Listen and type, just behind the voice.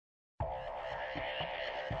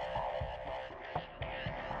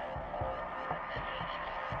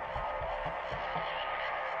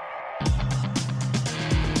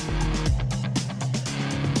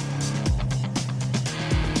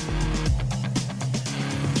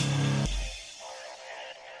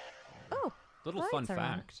Little fun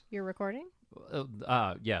fact. You're recording?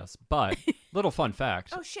 Yes, but little fun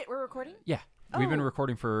fact. Oh, shit, we're recording? Yeah. We've been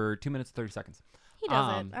recording for 2 minutes and 30 seconds. He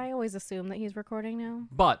doesn't. I always assume that he's recording now.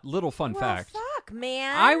 But little fun fact. Fuck,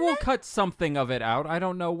 man. I will cut something of it out. I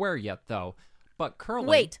don't know where yet, though. But curling.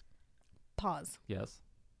 Wait. Pause. Yes.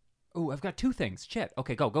 Oh, I've got 2 things. Shit.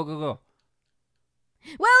 Okay, go.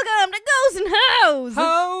 Welcome to Ghosts and Hoes!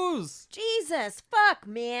 Hose! Jesus, fuck,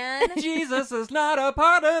 man. Jesus is not a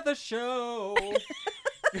part of the show.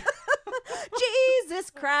 Jesus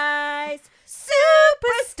Christ,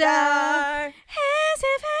 Superstar. as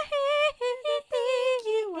if I think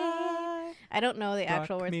you are. I don't know the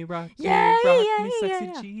actual rock words. me, rock Yeah, me, rock yeah, me, yeah, sexy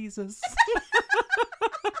yeah. Jesus.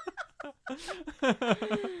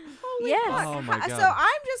 Yes. Oh my God. So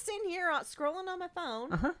I'm just in here scrolling on my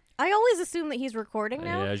phone. I always assume that he's recording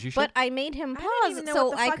now. As you should. But I made him I pause didn't even know so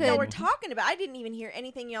what the I fuck y'all were could. talking about. I didn't even hear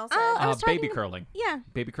anything y'all said. I was Baby talking- curling. Yeah.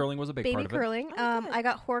 Baby curling was a big part Baby of it. curling. Oh, good. I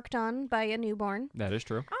got horked on by a newborn. That is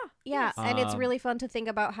true. Yeah, and it's Um, really fun to think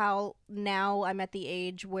about how now I'm at the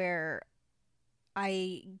age where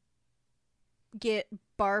I get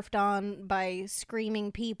barfed on by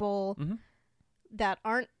screaming people Mhm. that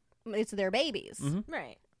aren't. It's their babies. Mhm.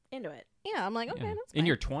 Right. Into it. Yeah, I'm like, okay, Yeah. that's fine. In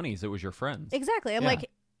your 20s, it was your friends. Exactly. I'm Yeah.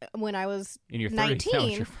 like, when I was In your 30s, that was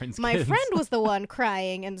 19, your friends' my kids. friend was the one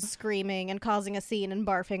crying and screaming and causing a scene and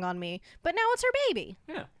barfing on me, but now it's her baby.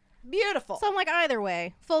 Yeah. Beautiful. So I'm like, either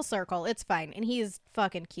way, full circle, it's fine. And he's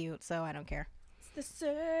fucking cute, so I don't care. It's the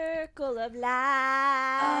circle of life.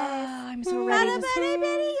 I'm so ready to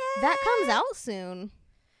That comes out soon.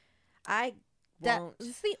 I won't.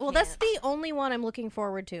 That's the only one I'm looking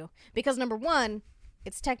forward to. Because number one,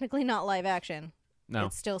 it's technically not live action. No.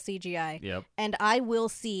 It's still CGI. Yep. And I will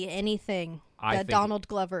see anything I that think- Donald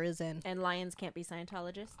Glover is in. And lions can't be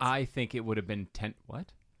Scientologists. I think it would have been 10...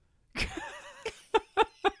 What?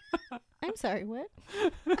 I'm sorry, what?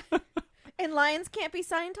 And lions can't be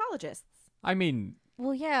Scientologists. I mean,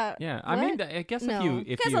 Well, yeah. yeah. I What? mean, I guess No. if you...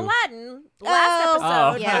 Because Aladdin, last Oh,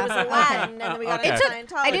 episode, yeah. it was Aladdin, and then we got Okay. into It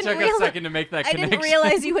took- Scientology. I It didn't took a realize- second to make that I connection. didn't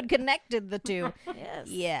realize you had connected the two. Yes.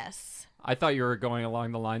 Yes. I thought you were going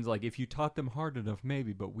along the lines like, if you taught them hard enough,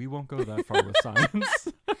 maybe, but we won't go that far with science.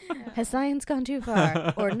 Has science gone too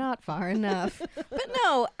far or not far enough? But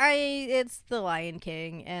no, it's The Lion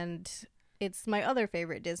King, and it's my other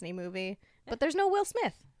favorite Disney movie. But there's no Will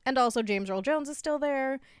Smith. And also James Earl Jones is still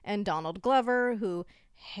there, and Donald Glover, who,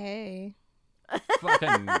 hey.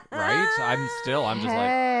 Fucking right? I'm just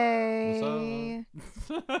hey. like,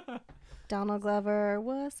 what's up? Donald Glover,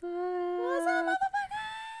 what's up? What's up, motherfucker?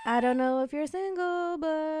 I don't know if you're single,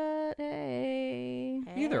 but hey.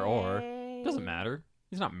 Either or. Doesn't matter.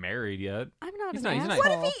 He's not married yet. I'm not He's an not- he's not-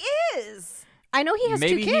 asshole. What if he is? I know he has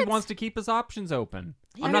Maybe 2 kids. he wants to keep his options open.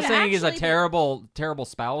 He I'm not could saying he's a actually be- terrible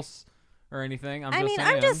spouse or anything. I'm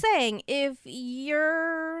just saying, if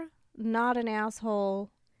you're not an asshole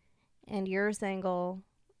and you're single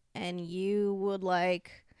and you would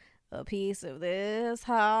like a piece of this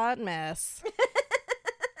hot mess,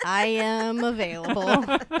 I am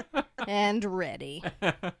available and ready.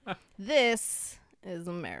 This is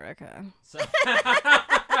America.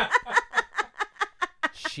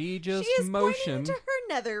 She just She is motioned pointing to her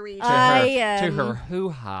nether region. to her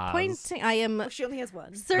hoo-has. Pointing. I am Oh, she only has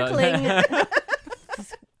one circling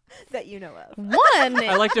that you know of. one.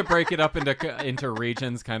 I like to break it up into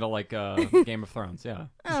regions, kind of like Game of Thrones. Yeah,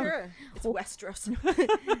 Sure. It's Westeros.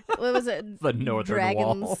 What was it? the northern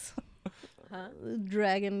wall. Dragons. Huh?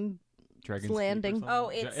 Dragon Dragon's Landing. Keep or Oh,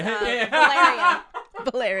 something. it's Yeah.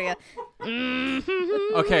 Valeria. Valeria.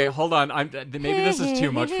 Okay, hold on. Maybe this is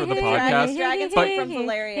too much for the podcast. Dragons but- from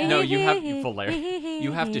Valeria. No, you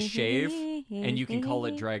have to shave, and you can call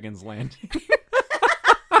it Dragon's Landing.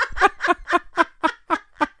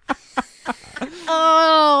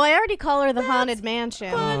 Oh, I already call her the Haunted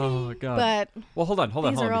Mansion. Oh god. But Well, hold on.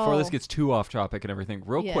 these are Before this all- gets too off topic and everything,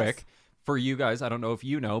 real Yes. quick, for you guys, I don't know if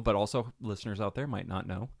you know, but also listeners out there might not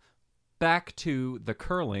know. Back to the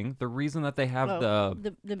curling, the reason that they have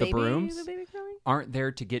the baby, brooms the baby curling? aren't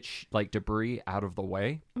there to get debris out of the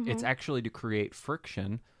way. It's actually to create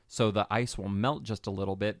friction so the ice will melt just a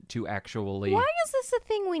little bit to actually... Why is this a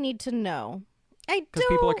thing we need to know? Because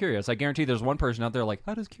people are curious. I guarantee there's one person out there like,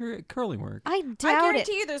 how does curling work? I I doubt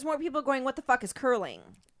guarantee it. you there's more people going, what the fuck is curling?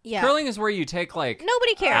 Yeah. Curling is where you take like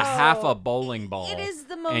Nobody a cares. half a bowling ball. It is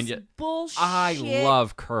the and most bullshit. I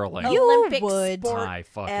love curling. You Olympic would. sport I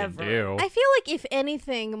fucking ever. do. I feel like if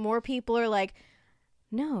anything, more people are like,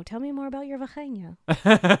 no, tell me more about your vagina.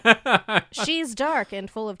 She's dark and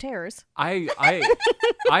full of terrors. I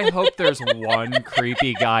hope there's one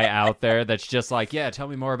creepy guy out there that's just like, yeah, tell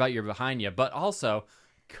me more about your behind you. But also,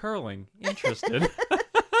 curling. Interested.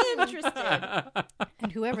 Interested.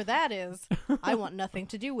 And whoever that is, I want nothing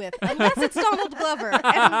to do with, unless it's Donald Glover.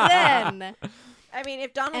 And then I mean,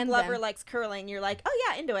 if Donald And Glover then- likes curling, you're like, oh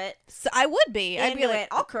yeah, into it. so I would be. I'd be Into like, it.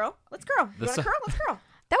 I'll curl. Let's curl. You want to curl? Let's curl.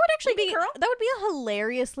 that would actually We be can curl. that would be a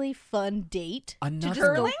hilariously fun date to Another- just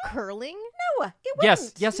go Curling? curling. No, it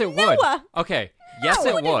wouldn't. Yes, it would. Noah. Okay, yes, No, it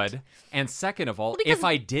it wouldn't. would. And second of all, because- if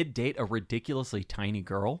I did date a ridiculously tiny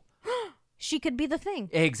girl, She could be the thing.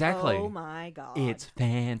 exactly, Oh my god. it's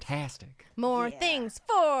fantastic. More Yeah. things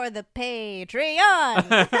for the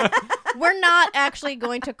Patreon. We're not actually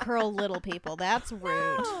going to curl little people. That's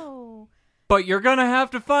rude. Oh. But you're gonna have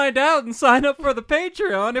to find out and sign up for the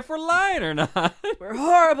Patreon if we're lying or not. We're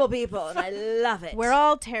horrible people, and I love it. We're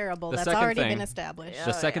all terrible. The That's second already thing- been established.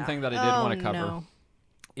 The second yeah. thing that I did want to cover No.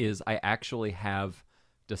 is I actually have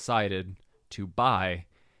decided to buy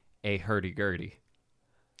a hurdy-gurdy.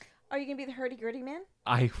 Are you gonna be the hurdy-gurdy man?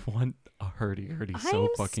 I want a hurdy-gurdy so I'm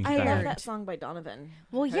fucking scared. I bad. love that song by Donovan.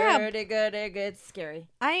 Well, yeah. Hurdy-gurdy, it's scary.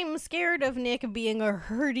 I'm scared of Nick being a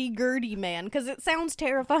hurdy-gurdy man because it sounds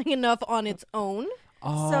terrifying enough on its own.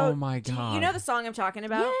 Oh so, my do god! you know the song I'm talking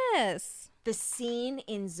about? Yes. The scene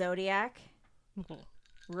in Zodiac?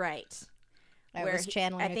 Right. I where was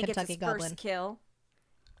channeling I a think Kentucky it's his Goblin. first kill,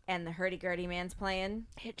 and the hurdy-gurdy man's playing.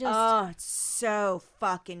 It just Oh, it's so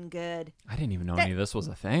fucking good. I didn't even know that- any of this was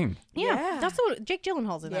a thing. yeah, that's what Jake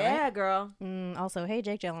Gyllenhaal's in that, Yeah, right? girl. Also, hey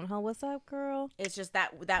Jake Gyllenhaal, what's up, girl? It's just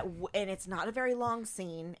and it's not a very long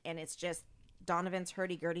scene, and it's just Donovan's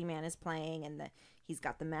hurdy-gurdy man is playing, and he's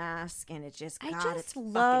got the mask, and it's just I God, it's just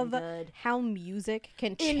fucking love good. how music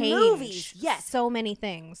can In change movies, yes. so many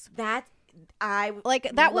things. That I Like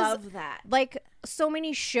that love was that. like so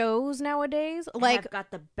many shows nowadays. Like Have got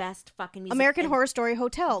the best fucking music. American and- Horror Story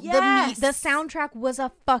Hotel. Yes. The soundtrack was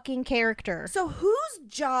a fucking character. So whose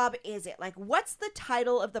job is it? Like, what's the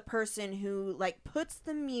title of the person who like puts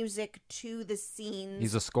the music to the scenes?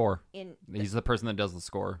 He's a score. in. He's the person that does the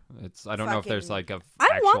score. I don't know if there's Fucking- like a. I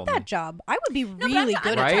actual want that name. job. I would be No, but really I'm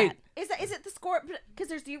good not- at Right? that. Is it the score? Because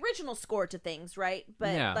there's the original score to things, right?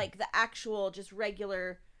 But Yeah. like the actual just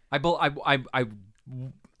regular. I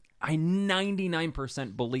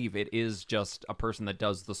 99% believe it is just a person that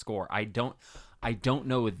does the score. I don't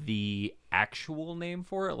know the actual name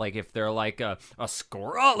for it. Like if they're like a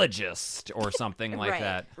scoreologist or something like right,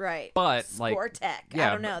 that. Right. But like score tech. yeah,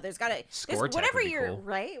 I don't know. There's got to score tech whatever would be you're cool.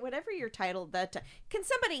 right. Whatever you're titled. Can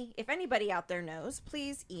somebody, if anybody out there knows,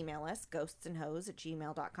 please email us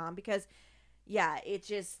ghostsandhoes@gmail.com because yeah, it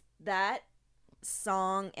just that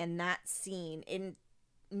song and that scene in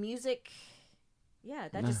music. Yeah,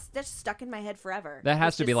 that's stuck in my head forever. that has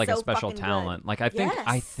It's to be just like a so special fucking talent. good. Like I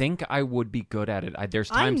Yes. think I would be good at it.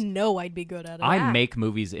 There's I times know I'd be good at it. I Yeah. make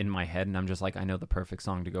movies in my head and I'm just like I know the perfect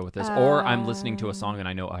song to go with this, or I'm listening to a song and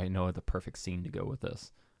I know the perfect scene to go with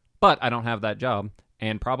this. But I don't have that job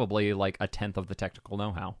and probably like a tenth of the technical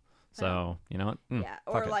know-how. So you know what? Yeah,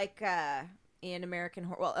 fuck or it. like in American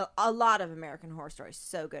Horror. Well, a lot of American Horror Stories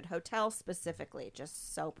so good. Hotel specifically,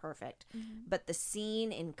 just so perfect. But the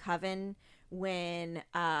scene in Coven when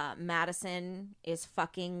Madison is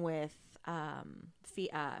fucking with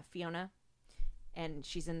Fiona, and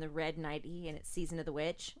she's in the red nightie, and it's Season of the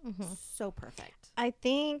Witch. So perfect. I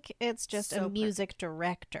think it's just So a music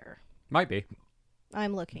director. Might be.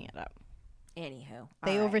 I'm looking it up. Anywho,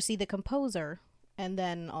 They all right. oversee the composer and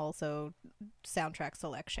then also soundtrack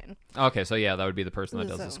selection. Okay, so yeah, that would be the person that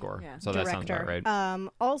does So, the score. yeah. So that sounds about Director. right.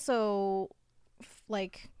 Also,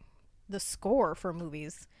 like the score for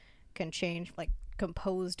movies can change. Like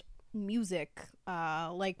composed music.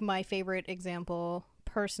 Like my favorite example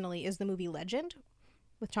personally is the movie Legend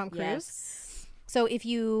with Tom Cruise. Yes. So if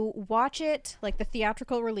you watch it, like the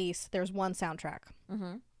theatrical release, there's one soundtrack.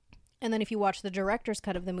 Mm-hmm. And then if you watch the director's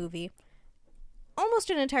cut of the movie, almost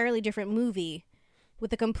an entirely different movie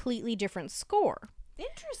with a completely different score.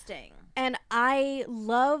 Interesting. And I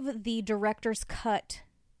love the director's cut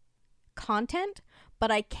content,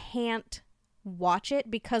 but I can't watch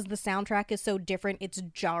it because the soundtrack is so different. It's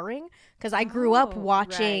jarring because I grew up Oh,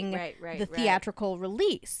 watching right, the theatrical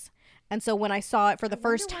release. And so when I saw it for the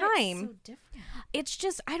first time, it's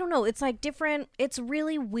just, I don't know, it's like different. It's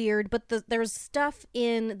really weird, but there's stuff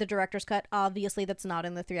in the director's cut, obviously, that's not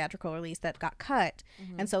in the theatrical release that got cut.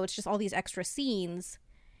 And so it's just all these extra scenes.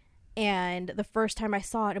 And the first time I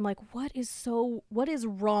saw it, I'm like, what is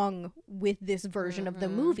wrong with this version of the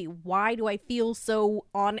movie? Why do I feel so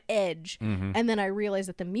on edge? And then I realized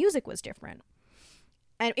that the music was different.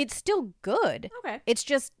 And it's still good. Okay. It's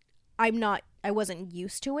just, I wasn't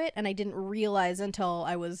used to it, and I didn't realize until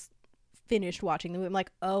I was finished watching the movie. I'm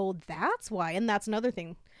like, oh, that's why. And that's another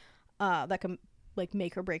thing that like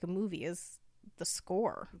make or break a movie is the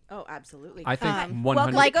score. Oh, absolutely. I think Um,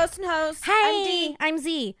 100. Welcome to Ghost and Host. I'm Hey, Dee. I'm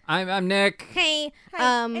Z. I'm Nick. Hey.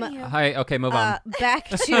 Hi. Anywho. Hi. Okay, move on. Back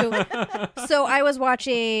to. So I was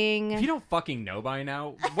watching. If you don't fucking know by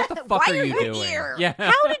now, what the fuck Why are are you you doing? here? Yeah.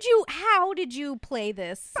 How did you play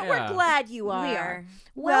this? But Yeah. we're glad you are. We are.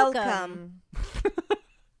 Welcome.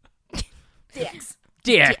 Dicks.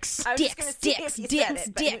 Dicks. I was just gonna see if you said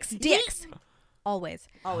it, but- Dicks. Always.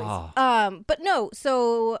 Always. Oh. But no.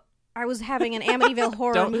 So I was having an Amityville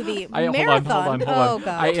horror Don't- movie Hold marathon. on. Oh god.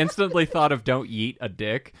 I instantly thought of "Don't Yeet a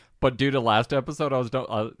Dick," but due to last episode,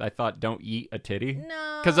 I thought "Don't Yeet a Titty."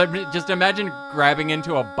 No. Because I just imagine grabbing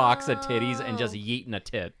into a box of titties and just yeeting a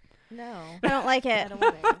tit. No. I don't like it. I don't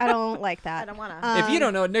want it. I don't like that. I don't want to. If you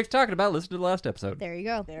don't know what Nick's talking about, listen to the last episode. There you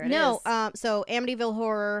go. There it no, is. so Amityville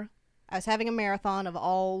Horror, I was having a marathon of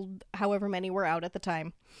all, however many were out at the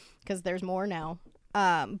time, because there's more now.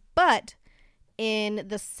 But in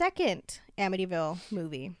the second Amityville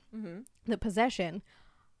movie, The Possession,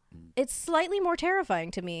 it's slightly more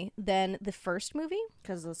terrifying to me than the first movie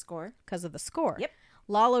Because of the score. because of the score. Yep.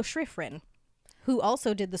 Lalo Schifrin, who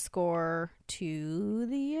also did the score to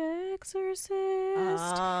The Exorcist.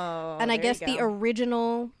 Oh. And I there guess you the go.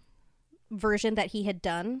 original version that he had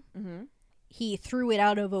done, he threw it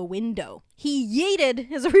out of a window. He yeeted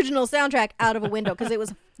his original soundtrack out of a window because it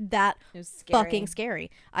was that It was scary. fucking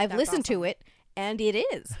scary. I've That's listened to it, and it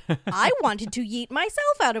is. I wanted to yeet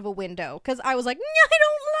myself out of a window because I was like, I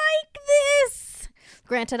don't like this.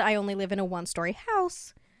 Granted, I only live in a one-story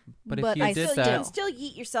house, But if but you I did You still- that, can still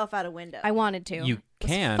yeet yourself out a window. I wanted to. you It was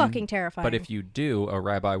can. fucking terrifying. But if you do, a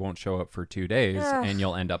rabbi won't show up for 2 days, Ugh. and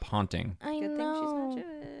you'll end up haunting. I Good thing she's know. not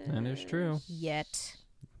Jewish. That is true. Yet.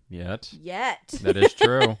 Yet. Yet. That is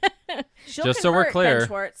true. She'll Just so we're convert, clear. Ben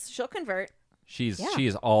Schwartz. She'll convert. She's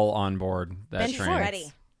Yeah. all on board that Ben She's train. Schwartz.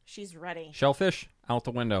 ready. She's ready. Shellfish out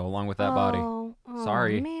the window along with that body. Oh,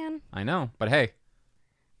 Sorry. man. I know, but hey,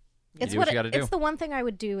 you It's do what you got to do. It's the one thing I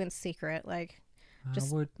would do in secret. Like,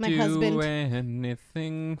 just I would my do husband.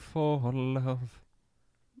 anything for love.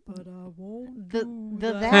 But I won't.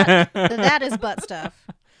 That is butt stuff.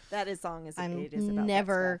 That is song is I'm it is about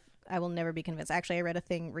never. I will never be convinced. Actually, I read a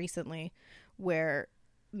thing recently where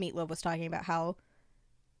Meatloaf was talking about how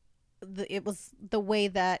it was the way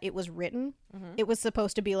that it was written. Mm-hmm. It was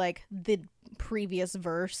supposed to be like the previous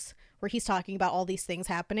verse where he's talking about all these things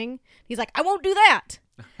happening. He's like, I won't do that.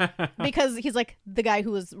 Because he's like the guy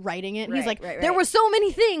who was writing it. And he's Right, like, right, there right. were so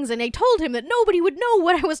many things, and they told him that nobody would know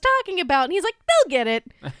what I was talking about. And he's like, they'll get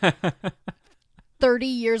it. 30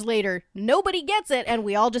 years later, nobody gets it, and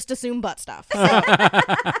we all just assume butt stuff. So,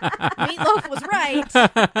 Meatloaf was right.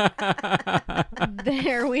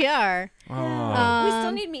 There we are. Oh. We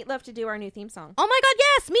still need Meatloaf to do our new theme song. Oh my God,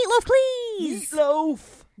 yes, Meatloaf, please,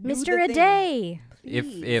 Meatloaf. Mr. A Day.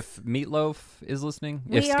 If Meatloaf is listening,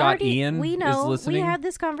 We if Scott already- Ian we is know, listening, we had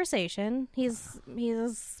this conversation. He's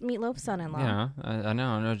Meatloaf's son-in-law. yeah, I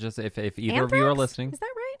know. No, just if either of you are Anthrax? listening, Is that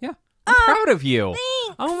right? yeah, I'm proud of you.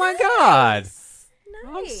 Thanks. Oh my God,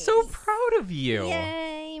 I'm Nice. so proud of you.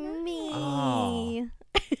 Yay, me. Oh.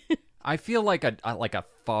 I feel like a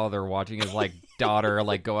father watching his like daughter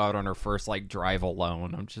like go out on her first like drive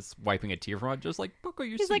alone. I'm just wiping a tear from it, just like buckle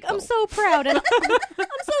your He's like, I'm seatbelt." so proud, and I'm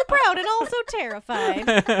so proud, and also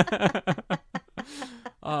terrified.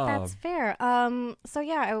 Oh, That's fair. So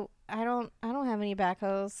yeah, I don't have any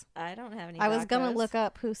backhoes. I don't have any. I was gonna backups. look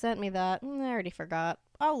up who sent me that. I already forgot.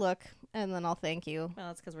 I'll look and then I'll thank you.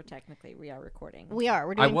 Well, it's because we are recording. We're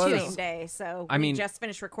I doing was- two. Same day, so I we mean- just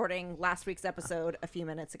finished recording last week's episode a few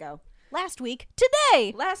minutes ago. Last week,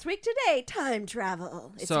 today. Last week today, time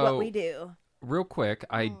travel. It's So- what we do. real quick,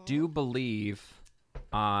 I do believe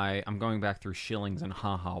I'm going back through shillings and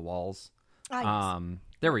haha walls.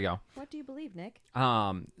 There we go. What do you believe, Nick?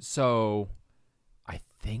 So I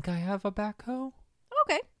think I have a backhoe.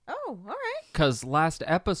 Okay. Oh, all right. Because last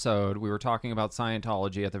episode, we were talking about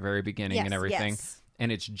Scientology at the very beginning Yes, and everything. Yes.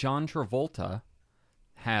 And it's John Travolta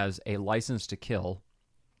has a license to kill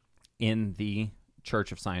in the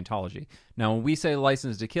Church of Scientology. Now, when we say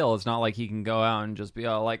license to kill, it's not like he can go out and just be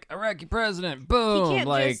all like, Iraqi president, boom.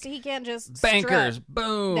 He can't just bankers, strut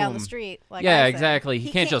boom. down the street. Like yeah, I said. exactly. He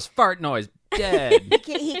He can't can't- just fart noise, dead.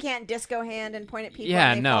 He can't disco hand and point at people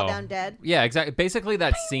Yeah, and they no. fall down dead. Yeah, exactly. Basically,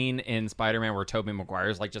 that scene in Spider-Man where Tobey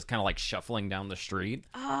Maguire's like just kind of like shuffling down the street.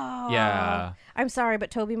 Oh. Yeah. I'm sorry,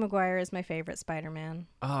 but Tobey Maguire is my favorite Spider-Man.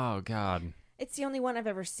 Oh God. It's the only one I've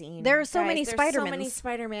ever seen. There are so many There's Spider-Mans. so many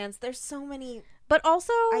Spider-Mans. There's so many. But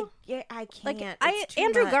also, I can't. like It's too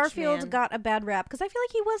Andrew much, Garfield man. got a bad rap because I feel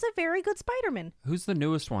like he was a very good Spider-Man. Who's the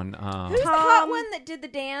newest one? Who's the hot one that did the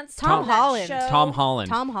dance? Tom on that Holland. show? Tom Holland.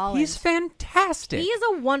 Tom Holland. He's fantastic. He is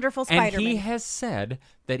a wonderful Spider-Man. And he has said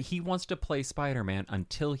that he wants to play Spider-Man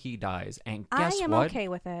until he dies. And guess I am what? okay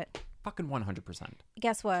with it. Fucking 100%.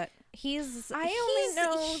 Guess what? He's I only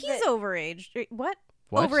know he's that- overage. What?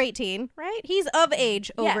 What? Over 18, right? He's of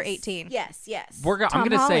age over 18. Yes. I'm Tom going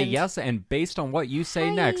to say Holland. yes, and based on what you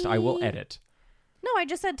say next, I will Hi. edit. No, I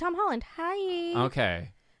just said Tom Holland. Hi. Okay.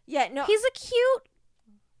 Yeah. No. He's a cute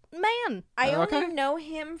man. I Okay. only know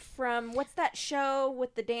him from what's that show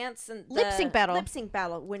with the dance and the Lip Sync Battle. Lip Sync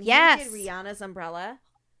Battle. When Yes. he did Rihanna's Umbrella.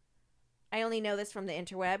 I only know this from the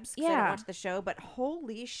interwebs because I Yeah. don't watch the show. But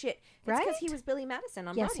holy shit, it's Right? because he was Billy Madison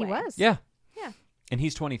on Yes, Broadway. he was. Yeah. Yeah. And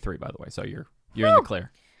he's 23, by the way, so you're in the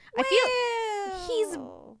clear. I feel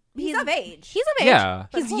he's of age. he's of age. Yeah.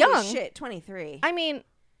 But He's holy young. Shit, 23. I mean,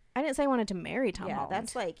 I didn't say I wanted to marry Tom Yeah, Holland.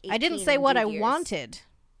 that's like I didn't 18 say what I good years. wanted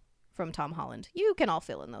from Tom Holland. You can all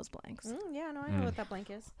fill in those blanks. Yeah, no, I know what that blank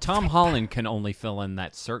is. Tom Holland can only fill in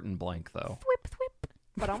that certain blank, though. Thwip, thwip.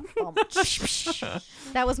 But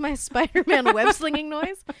That was my Spider-Man web slinging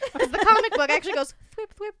noise. Because the comic book actually goes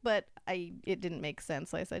thwip thwip, but it didn't make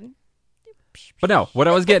sense. So I said, But no, what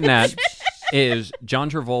I was getting at is John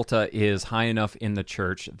Travolta is high enough in the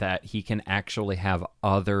church that he can actually have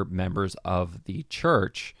other members of the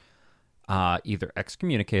church either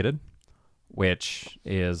excommunicated, which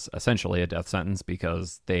is essentially a death sentence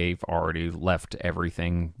because they've already left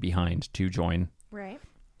everything behind to join, right.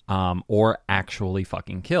 or actually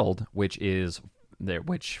fucking killed, which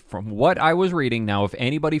from what I was reading, now if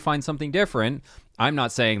anybody finds something different, I'm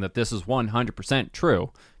not saying that this is 100%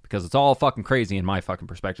 true, because it's all fucking crazy in my fucking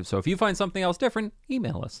perspective. So if you find something else different,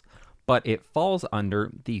 email us. But it falls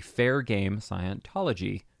under the fair game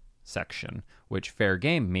Scientology section, which fair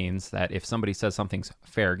game means that if somebody says something's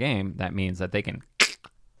fair game, that means that they can...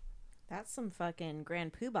 That's some fucking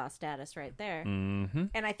Grand Poobah status right there. Mm-hmm.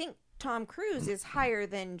 And I think Tom Cruise is higher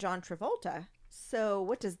than John Travolta. So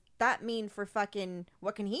what does that mean for fucking...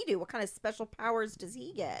 What can he do? What kind of special powers does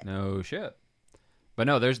he get? No shit. But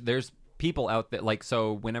no, there's people out there, like,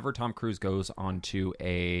 so whenever Tom Cruise goes onto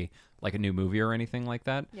a new movie or anything like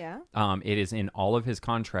that, Yeah. it is in all of his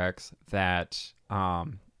contracts that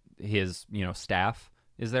his staff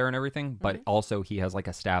is there and everything, but also he has like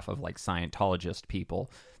a staff of like Scientologist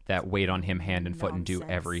people that wait on him hand and foot and do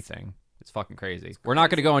Nonsense. everything. It's fucking crazy. We're not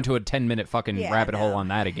going to go into a 10-minute fucking Yeah, rabbit hole no. on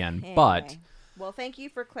that again, Anyway. but Well, thank you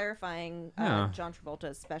for clarifying Yeah. John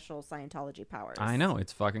Travolta's special Scientology powers. I know,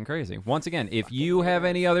 it's fucking crazy. Once again, if you have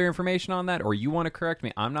any other information on that or you want to correct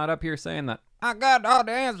me, I'm not up here saying that I got all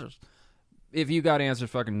the answers. If you got answers,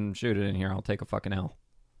 fucking shoot it in here. I'll take a fucking L.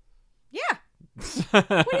 Yeah.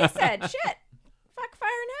 What he said. Shit. Fuck, fire,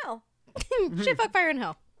 and hell. shit, fuck, fire, and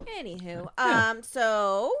hell. Anywho,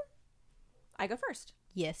 so I go first.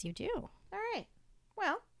 Yes, you do. All right.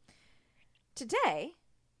 Well, today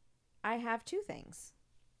I have two things.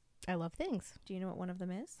 I love things. Do you know what one of them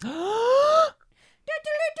is?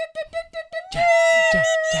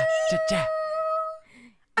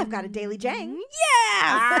 I've got a daily jang. Yeah!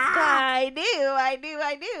 I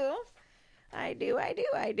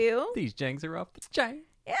do. These jangs are off the chain.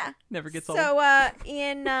 Yeah. Never gets old. So,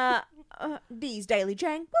 in these daily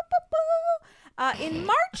jang, in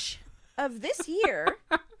March of this year,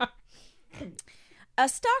 a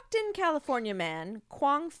Stockton, California man,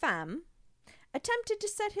 Quang Pham, attempted to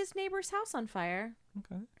set his neighbor's house on fire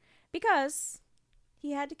Okay. because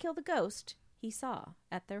he had to kill the ghost he saw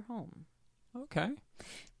at their home. Okay.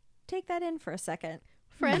 Take that in for a second.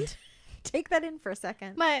 Friend? Take that in for a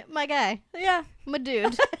second. my guy. Yeah. My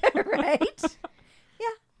dude. Right?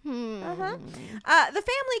 Hmm. The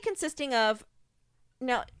family consisting of...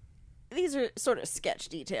 Now, these are sort of sketch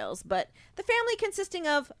details, but the family consisting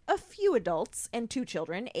of a few adults and 2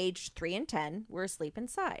 children, aged 3 and 10, were asleep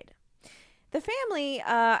inside. The family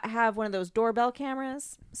have one of those doorbell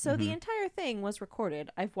cameras, so the entire thing was recorded.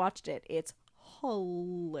 I've watched it. It's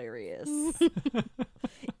hilarious. In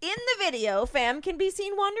the video, Pham can be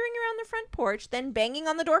seen wandering around the front porch, then banging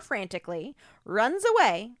on the door frantically, runs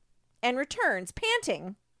away, and returns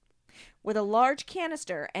panting with a large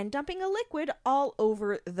canister and dumping a liquid all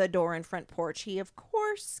over the door and front porch. He, of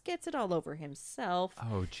course, gets it all over himself.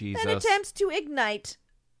 Oh, Jesus. Then attempts to ignite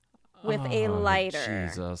with a lighter.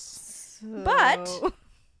 Jesus. But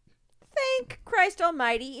thank Christ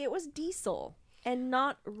Almighty, it was diesel and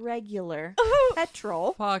not regular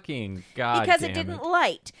petrol Fucking God because damn it didn't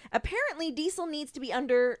light. Apparently, diesel needs to be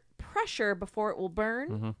under pressure before it will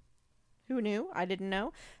burn. Who knew? I didn't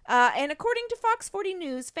know. And according to Fox 40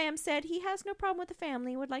 News, Pham said he has no problem with the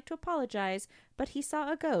family, would like to apologize, but he saw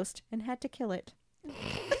a ghost and had to kill it.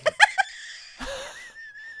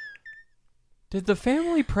 Did the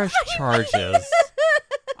family press charges?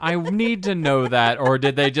 I need to know that, or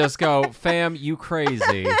did they just go, "Fam, you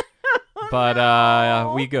crazy"?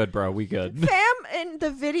 But we good, bro. We good. Pham and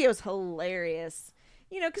the video's hilarious.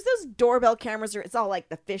 You know, because those doorbell cameras it's all like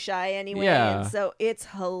the fisheye anyway. Yeah. And so it's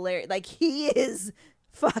hilarious. Like, he is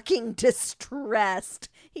fucking distressed.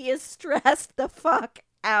 He is stressed the fuck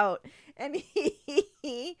out. And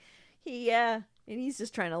and he's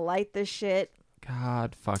just trying to light this shit.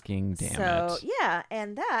 God fucking damn So, it. yeah,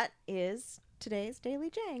 and that is today's Daily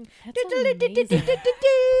Jang.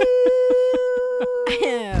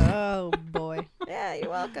 Oh boy. Yeah, you're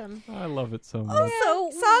welcome. I love it so much.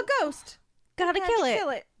 Also, Saw a ghost. gotta Had kill to it, kill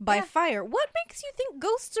it. by Yeah. fire. What makes you think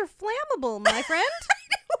ghosts are flammable, my friend?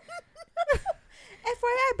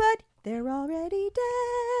 FYI, bud, they're already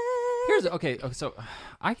dead. So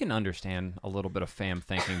I can understand a little bit of Pham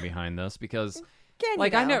thinking behind this because, Can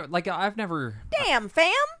like, you I've now? never. Damn,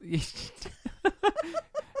 fam.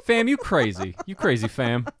 Pham, you crazy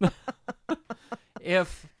Pham.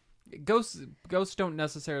 If ghosts don't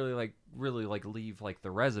necessarily really leave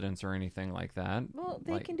the residence or anything like that. Well,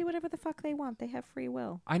 they can do whatever the fuck they want. They have free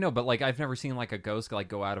will. I know, but I've never seen a ghost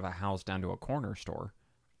go out of a house down to a corner store.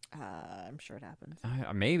 I'm sure it happens.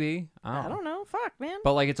 Maybe I don't know. Fuck, man.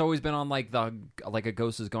 But it's always been on a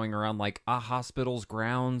ghost is going around a hospital's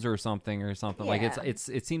grounds or something. Yeah.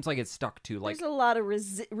 It seems like it's stuck to There's a lot of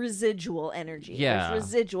residual energy. Yeah. There's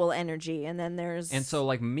residual energy, and then there's and so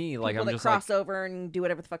me people I'm that just cross over and do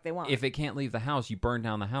whatever the fuck they want. if it can't leave the house, you burn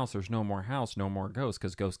down the house. There's no more house, no more ghosts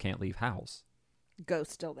because ghosts can't leave house.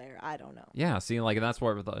 Ghost still there, I don't know. Yeah, see, that's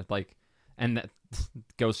what and that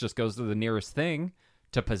ghost just goes to the nearest thing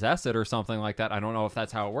to possess it or something like that. I don't know if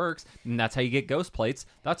that's how it works. And that's how you get ghost plates.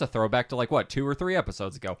 That's a throwback to 2 or 3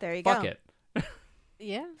 episodes ago. There you Fuck go. it.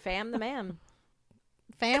 Yeah. Fam the man.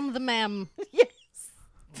 Fam the mam. Yes.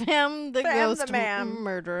 Fam the Fam ghost the mam.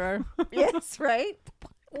 murderer. Yes, right?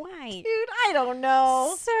 Why? Dude, I don't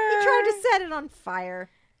know. Sir. He tried to set it on fire.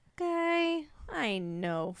 Guy. I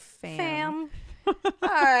know, fam. Fam. All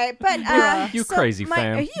right, but You crazy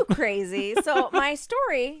fam. Are you crazy? So my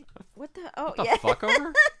story. What the? Oh, What the yeah. fuck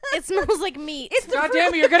over? It smells like meat. It's the God fruit.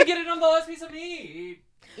 damn it, you're gonna get it on the last piece of meat.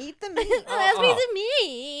 Eat the meat. Last Oh. piece of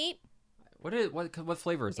meat. What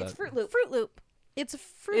flavor is that? It's Fruit Loop. Fruit Loop. It's a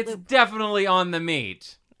Fruit It's Loop. definitely on the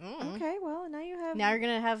meat. Okay, well now you have. Now you're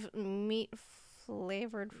gonna have meat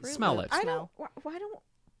flavored Fruit Smell Loop it. I smell. don't. Why don't?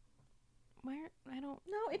 Where? I don't.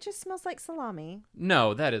 No, it just smells like salami.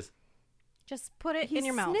 No, that is. Just put it He's in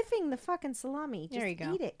your mouth. sniffing the fucking salami. Just There you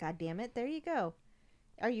go. eat it. God damn it. There you go.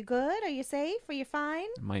 Are you good? Are you safe? Are you fine?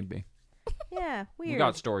 Might be. Yeah. Weird. We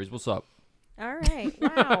got stories. What's up? All right.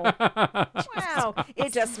 Wow. Wow.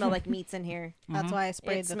 It does smell like meats in here. That's why I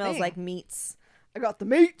sprayed It the smells thing. like meats. I got the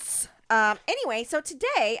meats. Anyway, so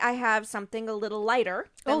today I have something a little lighter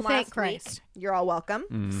than Oh, thank last Christ. week. You're all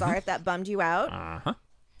welcome. Sorry if that bummed you out. Uh-huh.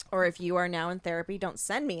 Or if you are now in therapy, don't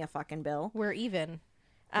send me a fucking bill. We're even.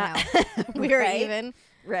 Uh, Now. We're right? even.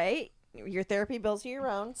 Right? Your therapy bills are your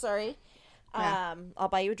own. Sorry. Yeah. I'll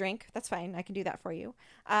buy you a drink. That's fine. I can do that for you.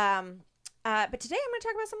 But today I'm going to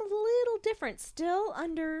talk about something a little different. Still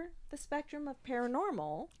under the spectrum of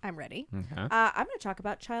paranormal. I'm ready. Okay. I'm going to talk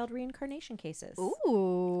about child reincarnation cases.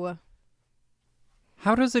 Ooh.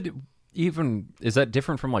 How does it even? Is that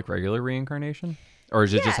different from regular reincarnation, or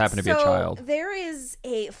does it just Yeah, happen to be a so child? There is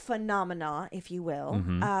a phenomena, if you will,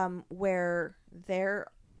 Mhm. where their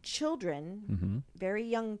children, Mm-hmm. very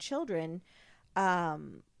young children,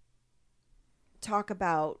 talk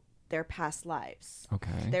about their past lives.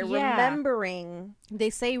 Okay. They're Yeah. remembering, They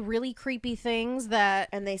say really creepy things that,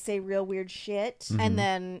 and they say real weird shit. Mhm. and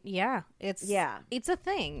then it's Yeah. it's a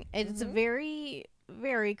thing. It's very,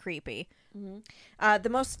 very creepy. The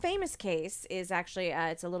most famous case is actually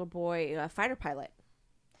it's a little boy, a fighter pilot.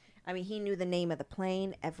 I mean, he knew the name of the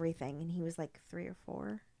plane, everything, and he was like 3 or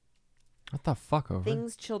 4. What the fuck over?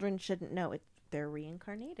 Things children shouldn't know. They're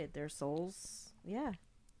reincarnated. Their souls, yeah,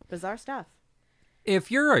 bizarre stuff.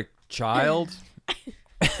 If you're a child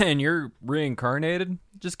and you're reincarnated,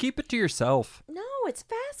 just keep it to yourself. No, it's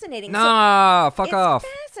fascinating. Nah, fuck it's off.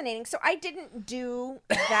 fascinating. So I didn't do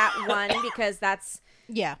that one because that's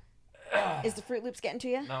Yeah. is the Fruit Loops getting to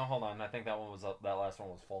you? No, hold on. I think that last one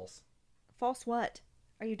was false. False what?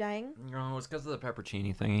 Are you dying? No, it's because of the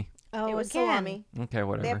peppercini thingy. Oh, it was again. salami. Okay, They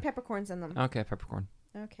whatever. have peppercorns in them. Okay, peppercorn.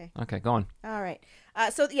 Okay. Okay, go on. All right.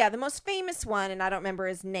 So yeah, the most famous one, and I don't remember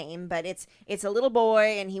his name, but it's a little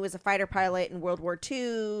boy, and he was a fighter pilot in World War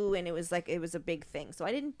II, and it was a big thing. So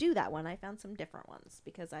I didn't do that one. I found some different ones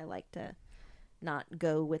because I like to not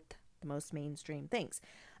go with the most mainstream things.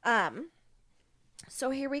 So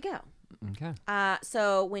here we go. Okay.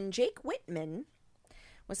 So when Jake Whitman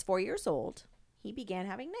was 4 years old, he began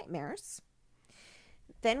having nightmares.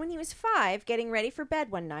 Then when he was 5, getting ready for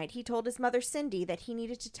bed one night, he told his mother, Cindy, that he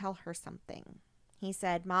needed to tell her something. He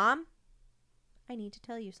said, Mom, I need to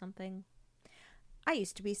tell you something. I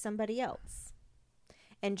used to be somebody else.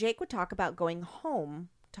 And Jake would talk about going home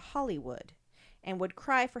to Hollywood and would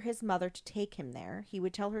cry for his mother to take him there. He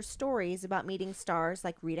would tell her stories about meeting stars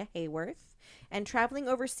like Rita Hayworth and traveling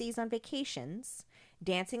overseas on vacations,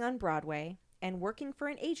 dancing on Broadway, and working for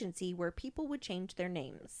an agency where people would change their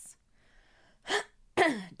names.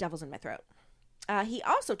 Devil's in my throat. He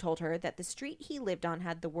also told her that the street he lived on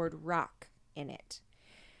had the word rock in it.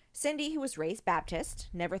 Cindy, who was raised Baptist,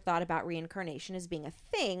 never thought about reincarnation as being a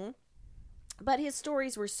thing, but his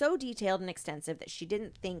stories were so detailed and extensive that she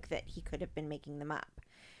didn't think that he could have been making them up.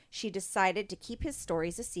 She decided to keep his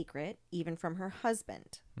stories a secret, even from her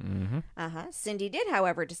husband. Mm-hmm. Cindy did,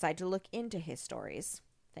 however, decide to look into his stories.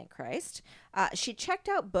 Thank Christ. She checked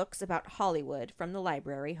out books about Hollywood from the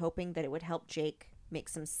library, hoping that it would help Jake make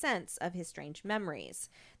some sense of his strange memories.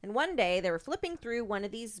 And one day, they were flipping through one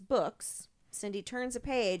of these books. Cindy turns a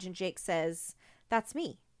page, and Jake says, That's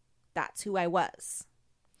me. That's who I was.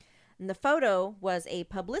 And the photo was a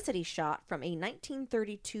publicity shot from a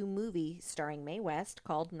 1932 movie starring Mae West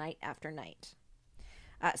called Night After Night.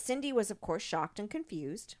 Cindy was, of course, shocked and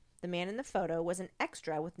confused. The man in the photo was an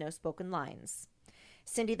extra with no spoken lines.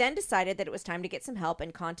 Cindy then decided that it was time to get some help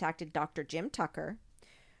and contacted Dr. Jim Tucker,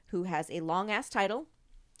 who has a long-ass title,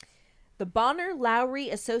 the Bonner Lowry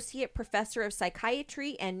Associate Professor of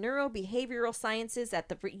Psychiatry and Neurobehavioral Sciences at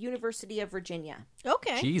the University of Virginia.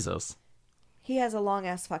 Okay. Jesus. He has a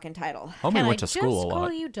long-ass fucking title. Homie Can went I to school just a call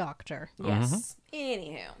lot. you doctor? Yes.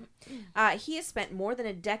 Anywho, he has spent more than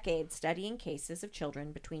a decade studying cases of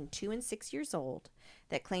children between 2 and 6 years old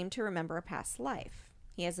that claim to remember a past life.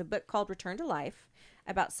 He has a book called Return to Life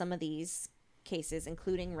about some of these cases,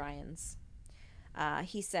 including Ryan's.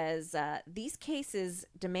 He says, these cases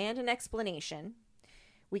demand an explanation.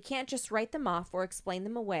 We can't just write them off or explain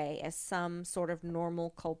them away as some sort of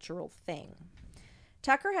normal cultural thing.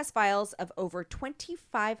 Tucker has files of over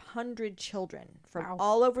 2,500 children from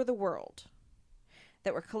all over the world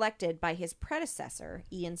that were collected by his predecessor,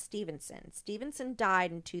 Ian Stevenson. Stevenson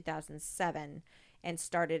died in 2007 and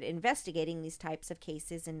started investigating these types of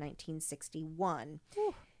cases in 1961.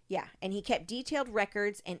 Whew. Yeah, and he kept detailed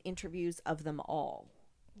records and interviews of them all.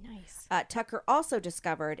 Nice. Tucker also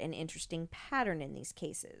discovered an interesting pattern in these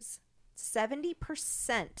cases.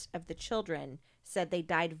 70% of the children said they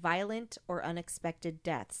died violent or unexpected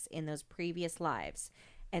deaths in those previous lives,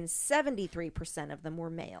 and 73% of them were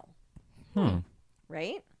male.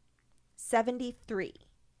 Right? 73.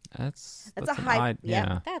 That's a high.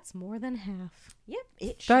 yeah. That's more than half. Yep.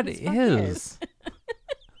 It That sure as fuck is.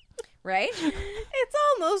 Right? It's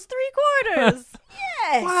almost 3/4.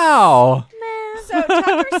 Yes. Wow. Man. So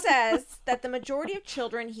Tucker says that the majority of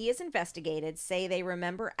children he has investigated say they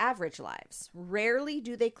remember average lives. Rarely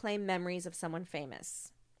do they claim memories of someone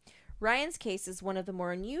famous. Ryan's case is one of the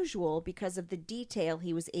more unusual because of the detail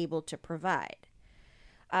he was able to provide.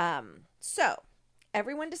 So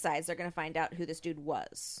everyone decides they're going to find out who this dude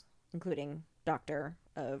was, including Doctor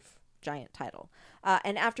of Giant title.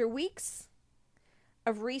 And after weeks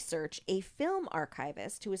of research, a film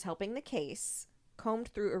archivist who was helping the case combed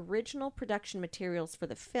through original production materials for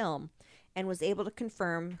the film and was able to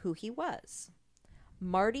confirm who he was.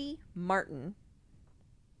 Marty Martin.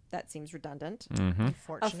 That seems redundant. Mm-hmm. A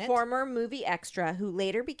Unfortunate. former movie extra who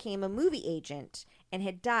later became a movie agent and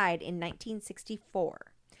had died in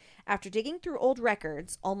 1964. After digging through old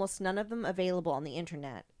records, almost none of them available on the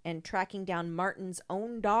internet, and tracking down Martin's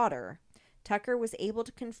own daughter, Tucker was able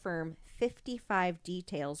to confirm 55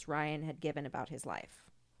 details Ryan had given about his life.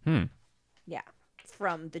 Yeah,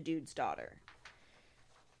 from the dude's daughter.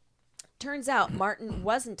 Turns out Martin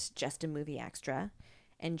wasn't just a movie extra,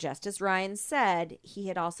 and just as Ryan said, he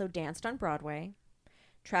had also danced on Broadway,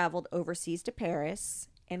 traveled overseas to Paris,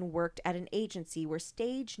 and worked at an agency where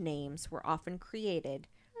stage names were often created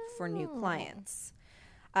for new clients.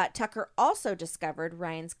 Tucker also discovered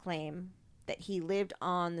Ryan's claim that he lived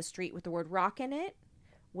on the street with the word rock in it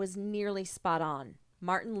was nearly spot on.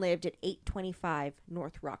 Martin lived at 825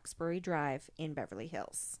 North Roxbury Drive in Beverly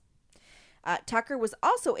Hills. Tucker was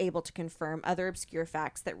also able to confirm other obscure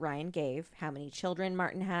facts that Ryan gave: how many children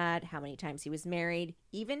Martin had, how many times he was married,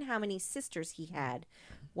 even how many sisters he had.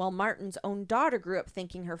 While Martin's own daughter grew up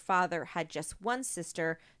thinking her father had just one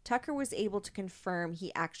sister, Tucker was able to confirm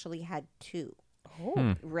he actually had two.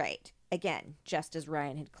 Oh. Right. Again, just as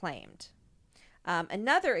Ryan had claimed.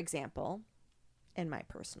 Another example, and my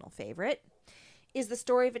personal favorite, is the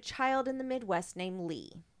story of a child in the Midwest named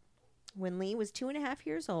Lee. When Lee was 2.5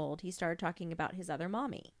 years old, he started talking about his other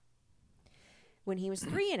mommy. When he was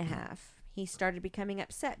 3.5, he started becoming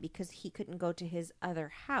upset because he couldn't go to his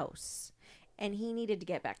other house, and he needed to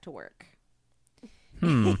get back to work.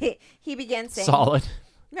 He began saying... Solid.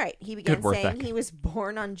 Right. He began saying Beck. he was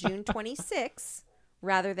born on June 26th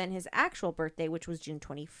rather than his actual birthday, which was June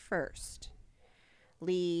 21st.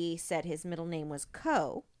 Lee said his middle name was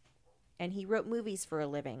Coe, and he wrote movies for a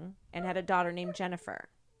living and had a daughter named Jennifer.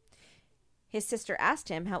 His sister asked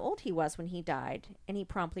him how old he was when he died, and he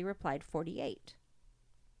promptly replied 48.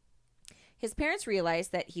 His parents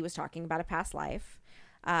realized that he was talking about a past life.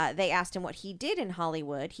 They asked him what he did in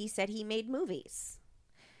Hollywood. He said he made movies.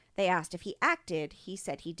 They asked if he acted. He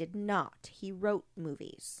said he did not. He wrote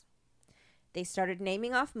movies. They started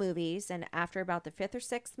naming off movies, and after about the fifth or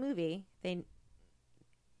sixth movie they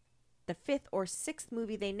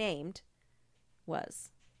named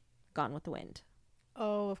was Gone with the Wind.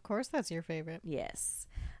 Oh, of course that's your favorite. Yes.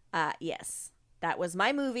 Yes. That was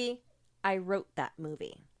my movie. I wrote that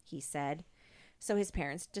movie, he said. So his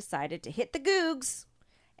parents decided to hit the Googs.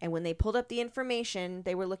 And when they pulled up the information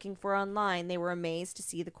they were looking for online, they were amazed to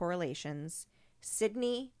see the correlations.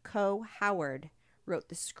 Sidney Coe Howard wrote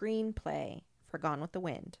the screenplay for Gone with the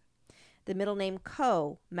Wind. The middle name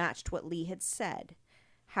Coe matched what Lee had said.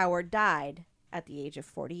 Howard died at the age of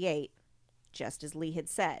 48, just as Lee had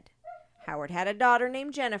said. Howard had a daughter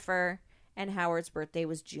named Jennifer, and Howard's birthday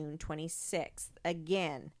was June 26th,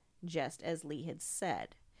 again, just as Lee had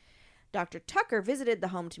said. Dr. Tucker visited the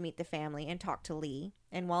home to meet the family and talk to Lee,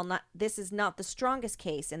 and while this is not the strongest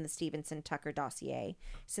case in the Stevenson-Tucker dossier,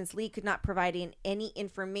 since Lee could not provide any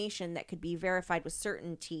information that could be verified with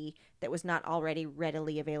certainty that was not already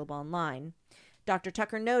readily available online, Dr.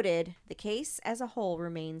 Tucker noted the case as a whole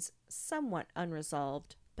remains somewhat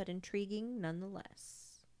unresolved, but intriguing nonetheless.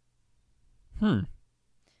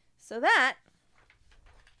 So that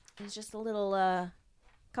is just a little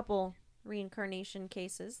couple reincarnation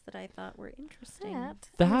cases that I thought were interesting.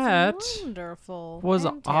 That wonderful. was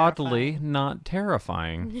and oddly terrifying. not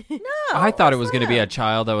terrifying. No, I thought it was what's going to be that? a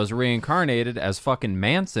child that was reincarnated as fucking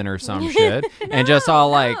Manson or some shit, and just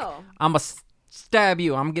all like, no. I'm going to stab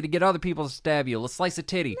you. I'm going to get other people to stab you. Let's slice a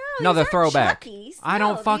titty. No, Another these aren't throwback. Chuckies. I No,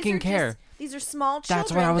 don't these fucking are care. These are small children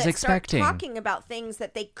That's what I was that expecting. start talking about things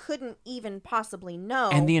that they couldn't even possibly know.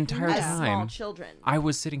 And the entire as small time, children. I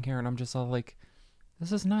was sitting here and I'm just all like,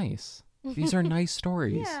 this is nice. These are nice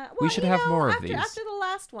stories. Yeah, well, we should have more of after, these. After the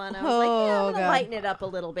last one, I was like, yeah, I'm going to God. lighten it up a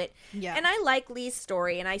little bit. Yeah. And I like Lee's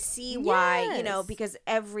story, and I see why, Yes. because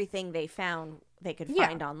everything they found, they could Yeah.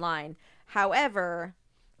 find online. However,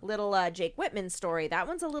 little Jake Whitman's story, that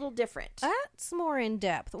one's a little different. That's more in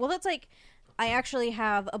depth. Well, that's like, I actually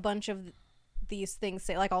have a bunch of these things,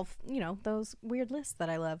 say like all, those weird lists that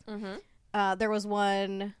I love. Mm-hmm. There was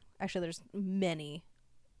one, actually there's many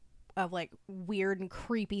of like weird and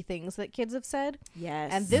creepy things that kids have said.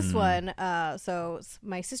 Yes. And this one,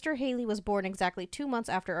 my sister Haley was born exactly 2 months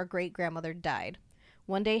after our great-grandmother died.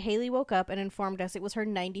 One day, Haley woke up and informed us it was her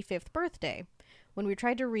 95th birthday. When we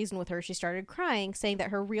tried to reason with her, she started crying, saying that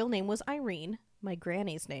her real name was Irene, my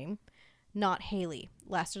granny's name, not Haley.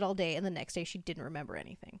 Lasted all day, and the next day she didn't remember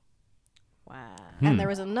anything. Wow. And there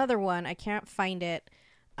was another one, I can't find it,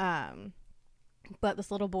 but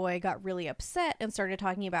this little boy got really upset and started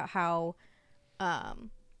talking about how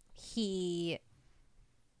he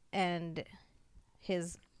and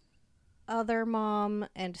his other mom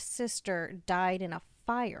and sister died in a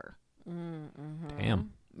fire. Mm-hmm.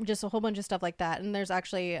 Damn. Just a whole bunch of stuff like that. And there's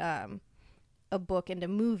actually a book and a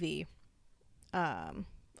movie,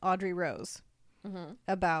 Audrey Rose,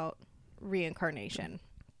 about reincarnation.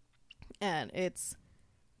 And it's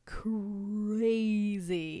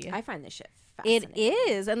crazy. I find this shit It fascinating.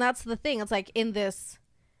 is, and that's the thing. It's like in this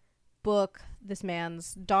book, this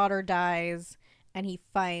man's daughter dies, and he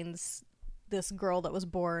finds this girl that was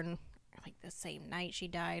born like the same night she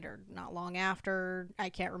died, or not long after. I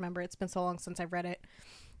can't remember. It's been so long since I've read it.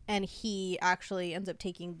 And he actually ends up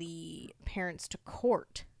taking the parents to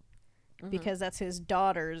court because that's his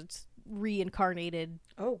daughter's reincarnated.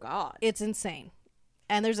 Oh, God. It's insane.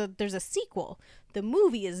 And there's a sequel. The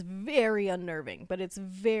movie is very unnerving, but it's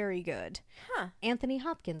very good. Huh. Anthony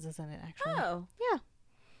Hopkins is in it, actually. Oh. Yeah.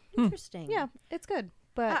 Interesting. Yeah, it's good.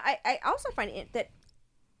 But I also find it that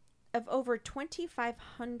of over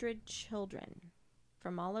 2,500 children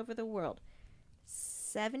from all over the world,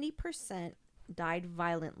 70% died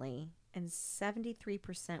violently and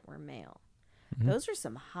 73% were male. Mhm. Those are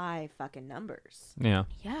some high fucking numbers. Yeah.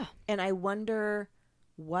 yeah. And I wonder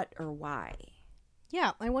what or why.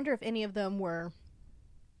 Yeah, I wonder if any of them were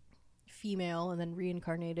female and then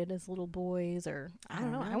reincarnated as little boys, or I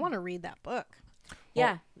don't know. I want to read that book.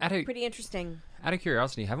 Yeah, Well, pretty interesting. Out of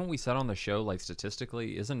curiosity, haven't we said on the show, like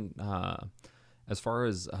statistically, isn't as far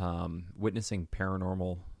as witnessing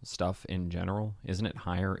paranormal stuff in general, isn't it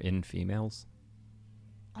higher in females?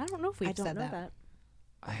 I don't know if we've I don't said know that.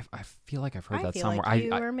 I feel like I've heard I that feel somewhere. like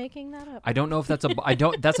you are making that up. I don't know if that's a. I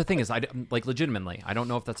don't. That's the thing is, like legitimately, I don't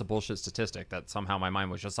know if that's a bullshit statistic that somehow my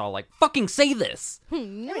mind was just all like, "Fucking say this." I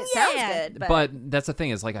mean, it sounds good, But that's the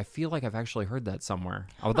thing is, like, I feel like I've actually heard that somewhere.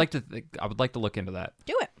 I would like to. I would like to look into that.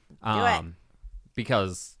 Do it. Do it.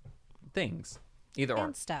 Because things, either or.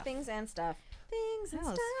 And stuff. Things and stuff. Things and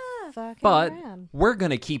That was stuff. fucking But rad. we're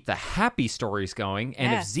gonna keep the happy stories going,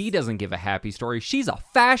 and if Yes. Z doesn't give a happy story, she's a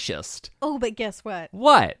fascist. Oh, but guess what?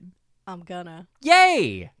 What? I'm gonna.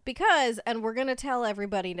 Yay! Because, and we're gonna tell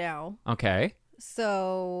everybody now. Okay.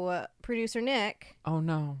 So, producer Nick. Oh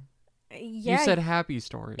no. Yeah. You said happy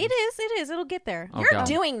stories. It is. It is. It'll get there. Oh, You're God.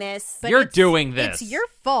 doing this. But You're it's- doing this. It's your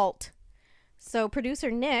fault. So,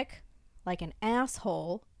 producer Nick, like an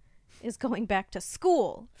asshole, is going back to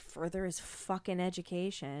school Further his fucking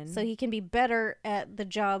education. so he can be better at the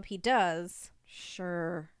job he does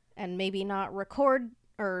Sure. and maybe not record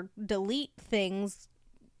or delete things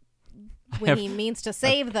when he means to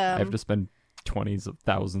save them. I have to spend 20s of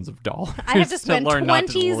thousands of dollars. I have to spend learn not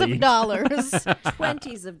to 20s of delete. dollars.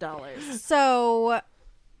 20s of dollars. So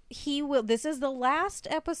he will. This is the last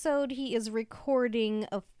episode he is recording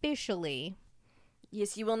officially.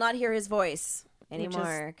 Yes, you will not hear his voice Which is-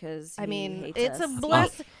 anymore because I mean, hates it's us. a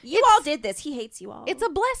bless. You all did this. He hates you all. It's a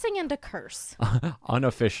blessing and a curse.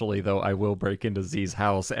 Unofficially, though, I will break into Z's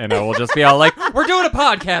house and I will just be all like, "We're doing a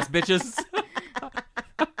podcast, bitches."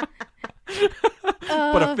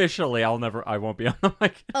 But officially, I won't be on the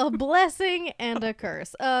mic. A blessing and a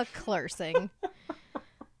curse. A clursing.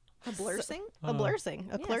 a blursing. A blursing.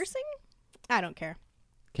 A Yes. clursing? I don't care.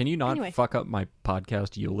 Can you not Anyway. fuck up my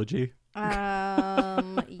podcast eulogy?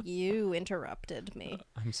 You interrupted me.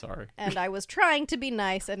 I'm sorry. And I was trying to be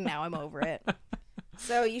nice, and now I'm over it.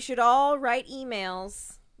 So you should all write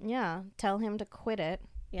emails. Yeah, tell him to quit it.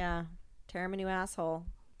 Yeah. Tear him a new asshole.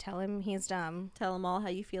 Tell him he's dumb. Tell him all how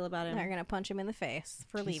you feel about him. They're gonna punch him in the face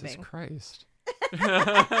for Jesus leaving. Christ.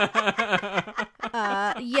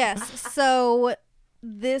 Yes, so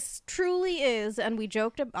this truly is, and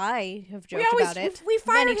I have joked about it. we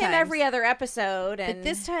fire many him times. every other episode, and But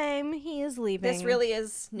this time he is leaving. this really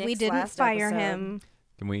is Nick's we didn't last fire episode. him.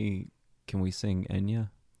 Can we sing Enya?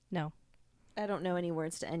 No, I don't know any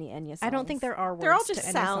words to any Enya songs. I don't think there are words. They're all to just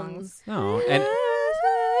any sounds. songs. No. And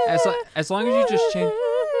as long as you just change.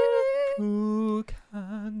 Who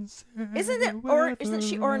can say Isn't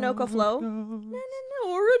she Orinoco Flow? No,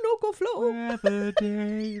 Orinoco Flow. Where the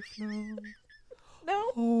day flows.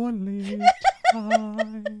 No. Only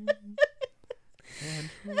time.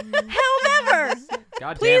 However,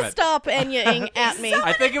 God damn please it. stop Enyaing at me.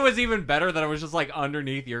 I think it was even better that it was just like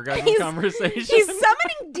underneath your guys' He's- conversation. He's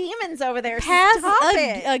summoning demons over there. Pass Stop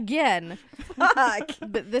it. again. Fuck.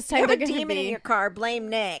 But this You time have they're a going to demon in be. your car. Blame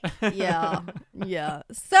Nick. Yeah. Yeah.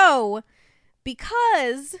 So,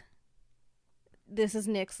 because this is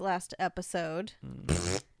Nick's last episode,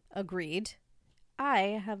 agreed,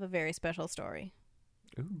 I have a very special story.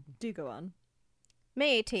 Ooh. Do go on.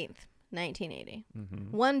 May 18th, 1980.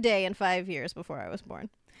 Mhm. 1 day and 5 years before I was born.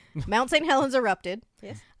 Mount St. Helens erupted.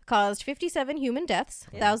 Yes. Caused 57 human deaths.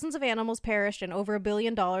 Yeah. Thousands of animals perished and over $1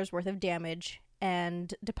 billion worth of damage,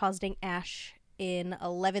 and depositing ash in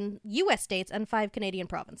 11 U.S. states and 5 Canadian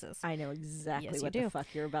provinces. I know exactly Yes, you what do. the fuck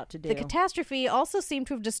you're about to do. The catastrophe also seemed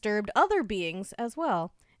to have disturbed other beings as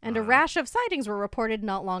well, and a rash of sightings were reported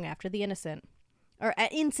not long after the incident.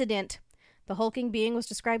 The hulking being was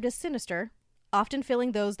described as sinister, often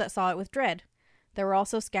filling those that saw it with dread. There were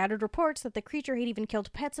also scattered reports that the creature had even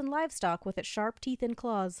killed pets and livestock with its sharp teeth and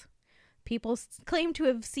claws. People claimed to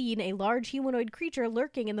have seen a large humanoid creature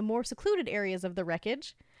lurking in the more secluded areas of the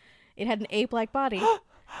wreckage. It had an ape-like body,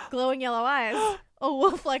 glowing yellow eyes, a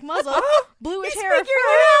wolf-like muzzle, bluish hair or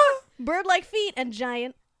fur, bird-like feet, and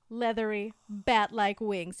giant, leathery, bat-like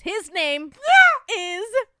wings. His name is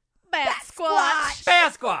Bat Squatch.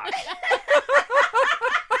 Sasquatch!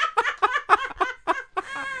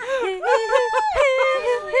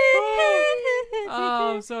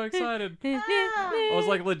 Oh, was so excited. I was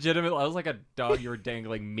like legitimate. I was like a dog you were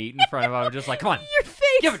dangling meat in front of. I was just like, come on. Your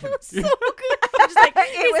face Give it to me. was so good. Just like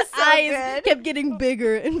his was so eyes good. kept getting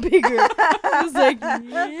bigger and bigger. I was like,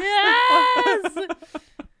 yes,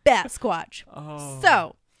 Bat Squatch. Oh.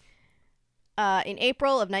 So, in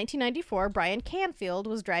April of 1994, Brian Canfield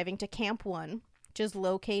was driving to Camp 1, which is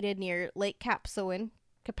located near Lake Capsaucin.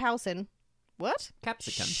 What?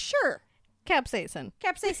 Capsicum. Sure. Capsaicin.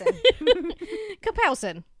 Capsaicin.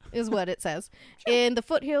 Capaucin is what it says. In the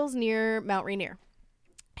foothills near Mount Rainier.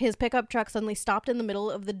 His pickup truck suddenly stopped in the middle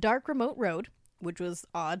of the dark remote road, which was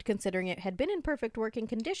odd considering it had been in perfect working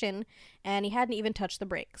condition, and he hadn't even touched the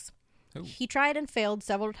brakes. Ooh. He tried and failed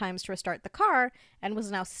several times to restart the car and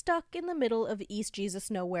was now stuck in the middle of East Jesus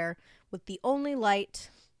Nowhere with the only light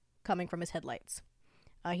coming from his headlights.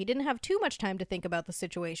 He didn't have too much time to think about the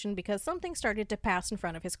situation because something started to pass in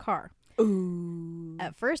front of his car. Ooh.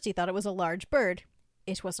 At first, he thought it was a large bird.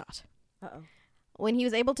 It was not. Uh-oh. When he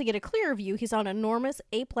was able to get a clearer view, he saw an enormous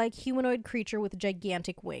ape-like humanoid creature with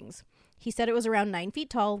gigantic wings. He said it was around 9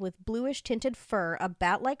 feet tall with bluish tinted fur, a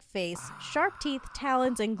bat-like face, sharp teeth,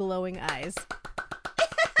 talons, and glowing eyes.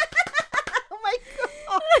 Oh my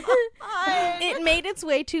god. It made its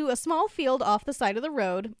way to a small field off the side of the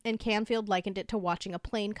road, and Canfield likened it to watching a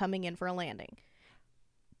plane coming in for a landing.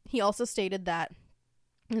 He also stated that,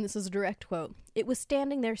 and this is a direct quote, "It was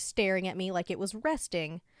standing there staring at me like it was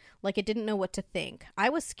resting, like it didn't know what to think. I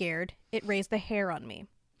was scared. It raised the hair on me.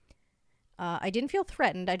 I didn't feel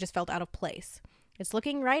threatened. I just felt out of place. It's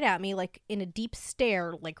looking right at me, like in a deep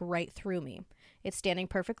stare, like right through me. It's standing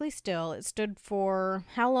perfectly still. It stood for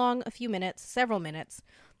how long? A few minutes, several minutes.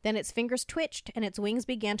 Then its fingers twitched and its wings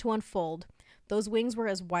began to unfold. Those wings were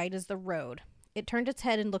as wide as the road. It turned its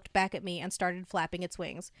head and looked back at me and started flapping its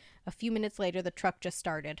wings. A few minutes later, the truck just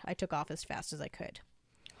started. I took off as fast as I could."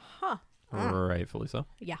 Huh. Rightfully so.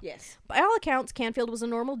 Yeah. Yes. By all accounts, Canfield was a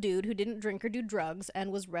normal dude who didn't drink or do drugs and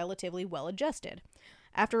was relatively well adjusted.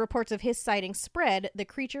 After reports of his sighting spread, the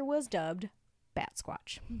creature was dubbed Bat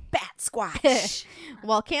Squatch. Bat Squatch.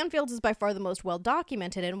 While Canfield's is by far the most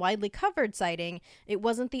well-documented and widely covered sighting, it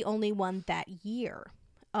wasn't the only one that year.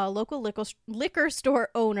 A local liquor store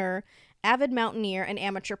owner, avid mountaineer, and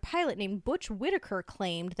amateur pilot named Butch Whitaker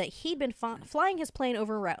claimed that he'd been flying his plane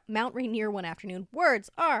over Mount Rainier one afternoon. Words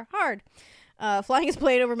are hard. Flying his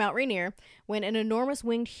plane over Mount Rainier when an enormous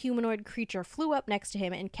winged humanoid creature flew up next to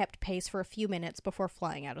him and kept pace for a few minutes before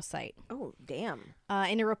flying out of sight. Oh, damn.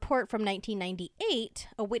 In a report from 1998,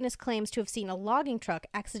 a witness claims to have seen a logging truck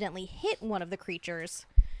accidentally hit one of the creatures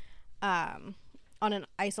on an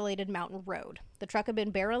isolated mountain road. The truck had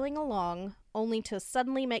been barreling along, only to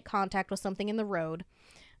suddenly make contact with something in the road,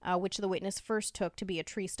 which the witness first took to be a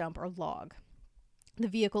tree stump or log. The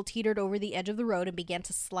vehicle teetered over the edge of the road and began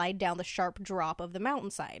to slide down the sharp drop of the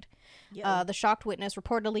mountainside. The shocked witness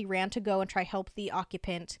reportedly ran to go and try help the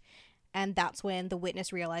occupant, and that's when the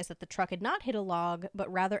witness realized that the truck had not hit a log,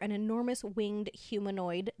 but rather an enormous winged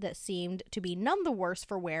humanoid that seemed to be none the worse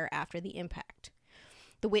for wear after the impact.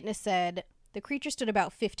 The witness said, "The creature stood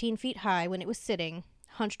about 15 feet high when it was sitting,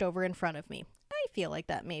 hunched over in front of me. I feel like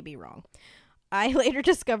that may be wrong. I later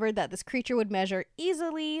discovered that this creature would measure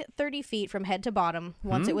easily 30 feet from head to bottom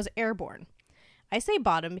once it was airborne. I say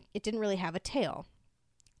bottom, it didn't really have a tail.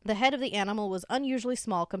 The head of the animal was unusually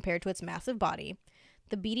small compared to its massive body.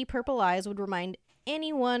 The beady purple eyes would remind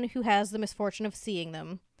anyone who has the misfortune of seeing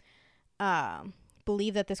them,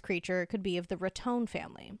 believe that this creature could be of the ratone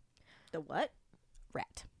family." The what?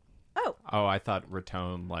 Rat. Oh. Oh, I thought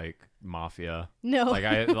ratone like mafia. No. Like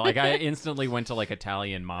I instantly went to like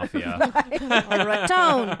Italian mafia.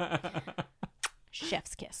 Ratone.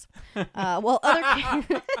 Chef's kiss. While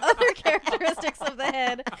other characteristics of the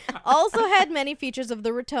head also had many features of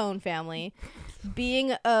the ratone family.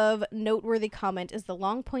 Being of noteworthy comment is the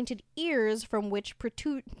long pointed ears from which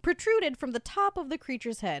protruded from the top of the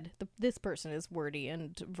creature's head. This person is wordy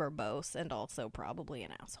and verbose and also probably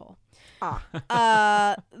an asshole.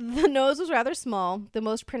 The nose was rather small, the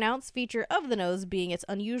most pronounced feature of the nose being its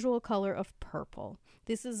unusual color of purple.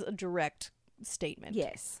 This is a direct statement.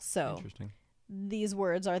 Yes. So Interesting. these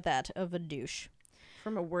words are that of a douche.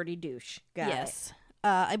 From a wordy douche. Got Yes.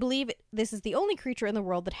 I believe this is the only creature in the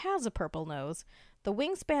world that has a purple nose. The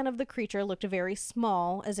wingspan of the creature looked very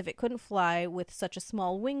small, as if it couldn't fly with such a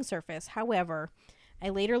small wing surface. However, I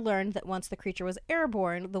later learned that once the creature was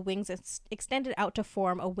airborne, the wings extended out to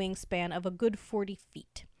form a wingspan of a good 40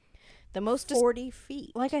 feet. The most 40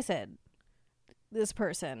 feet. like I said, this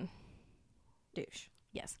person. Douche.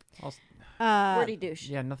 Yes. Wordy douche.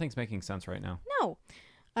 Yeah, nothing's making sense right now. No.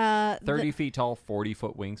 30 feet tall,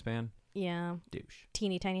 40-foot wingspan. Yeah. Douche.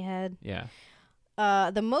 Teeny tiny head. Yeah.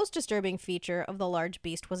 The most disturbing feature of the large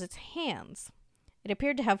beast was its hands. It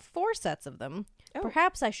appeared to have 4 sets of them. Oh.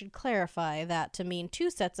 Perhaps I should clarify that to mean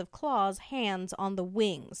 2 sets of claws, hands on the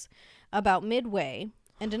wings, about midway,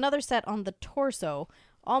 and another set on the torso,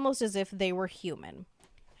 almost as if they were human.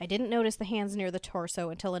 I didn't notice the hands near the torso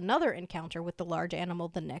until another encounter with the large animal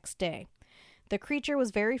the next day. The creature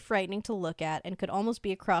was very frightening to look at and could almost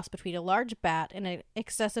be a cross between a large bat and an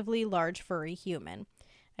excessively large furry human.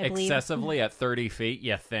 I believe, Excessively at 30 feet,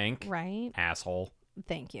 you think? right? Asshole.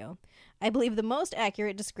 Thank you. I believe the most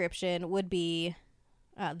accurate description would be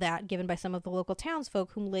that given by some of the local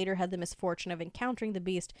townsfolk whom later had the misfortune of encountering the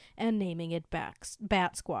beast and naming it Bat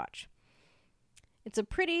Squatch. It's a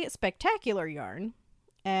pretty spectacular yarn,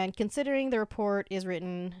 and considering the report is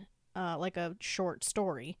written like a short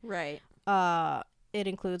story, Right. it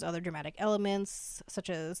includes other dramatic elements, such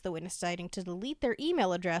as the witness deciding to delete their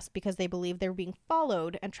email address because they believe they were being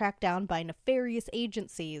followed and tracked down by nefarious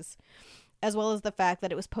agencies, as well as the fact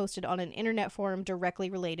that it was posted on an internet forum directly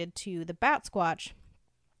related to the Bat Squatch.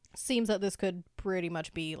 Seems that this could pretty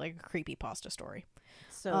much be like a creepypasta story.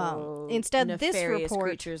 So instead, this nefarious report-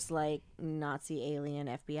 creatures like Nazi alien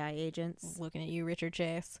FBI agents. Looking at you, Richard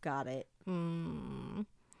Chase. Got it. Mm.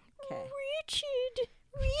 Okay. Richard,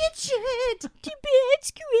 the Bat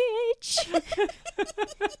Squatch.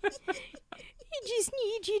 I just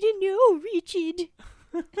need you to know, Richard.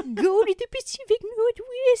 Go to the Pacific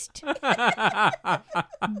Northwest.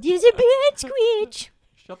 There's a Bat Squatch.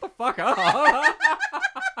 Shut the fuck up.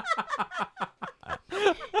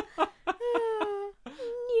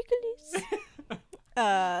 Nicholas.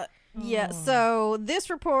 Yeah, so this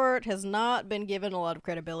report has not been given a lot of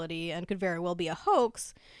credibility and could very well be a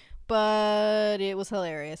hoax, but it was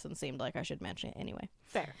hilarious and seemed like I should mention it anyway.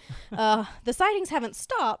 Fair. The sightings haven't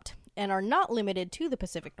stopped and are not limited to the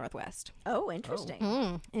Pacific Northwest. Oh,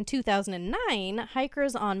 interesting. In 2009,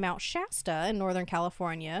 hikers on Mount Shasta in Northern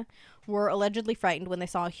California were allegedly frightened when they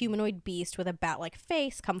saw a humanoid beast with a bat-like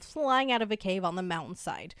face come flying out of a cave on the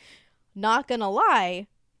mountainside. Not gonna lie,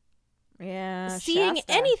 Yeah. seeing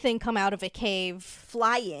Shasta. anything come out of a cave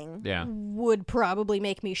flying. Yeah. would probably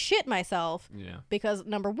make me shit myself Yeah. because,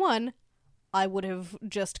 number one, I would have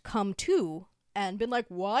just come to and been like,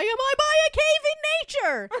 why am I by a cave in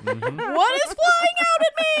nature? Mhm. What is flying out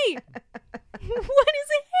at me? What is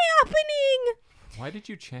happening? Why did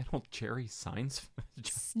you channel Jerry Seinfeld?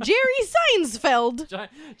 Jerry Seinfeld.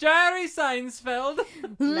 Jerry Seinfeld,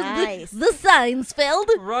 Nice. The Seinfeld.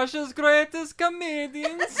 Russia's greatest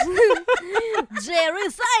comedians. Jerry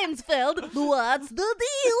Seinfeld. What's the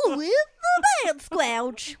deal with the Bat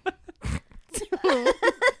Squatch?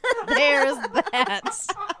 There's that.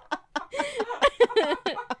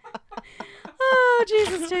 Oh,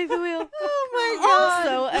 Jesus, take the wheel. Oh my god.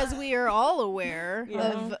 Also, as we are all aware Yeah.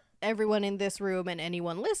 of everyone in this room and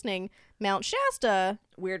anyone listening, Mount Shasta,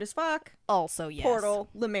 Weird as fuck. also yes. Portal,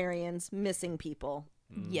 Lemurians, missing people.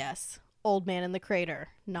 Yes. Old man in the crater.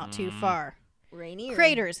 Not too far. Rainier.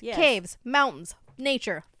 Craters, Yes. caves, mountains,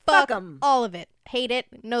 nature. Fuck Fuck 'em. all of it. Hate it.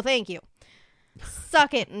 No thank you.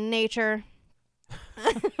 Suck it, nature.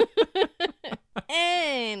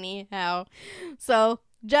 Anyhow. So,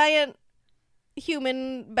 giant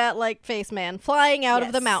human bat-like face man flying out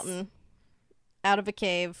of the Yes. mountain, out of a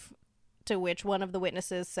cave, to which one of the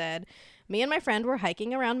witnesses said, me and my friend were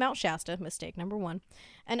hiking around Mount Shasta, mistake number 1,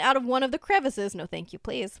 and out of one of the crevices, no thank you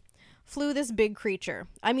please, flew this big creature.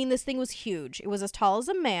 I mean, this thing was huge. It was as tall as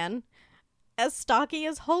a man, as stocky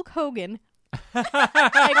as Hulk Hogan.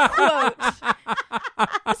 I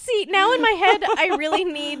quote. See, now in my head, I really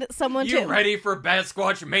need someone You to... ready for Bat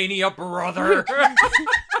Squatch Mania, brother?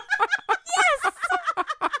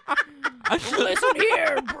 Listen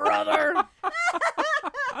here, brother.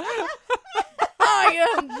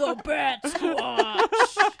 I am the Bat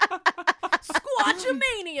Squatch.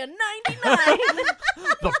 Squatchamania 99.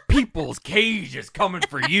 The people's cage is coming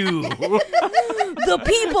for you. The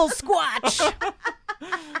people squatch.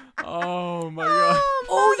 Oh my god.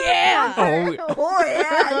 Oh, yeah. Oh, Oh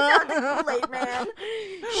yeah. It's not the Kool-Aid man.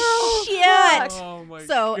 Shit. oh my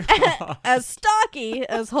So, god. as stocky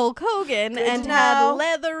as Hulk Hogan Good and to had know.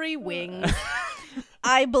 leathery wings.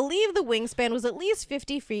 I believe the wingspan was at least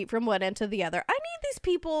 50 feet from one end to the other. I need these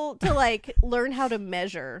people to, like, learn how to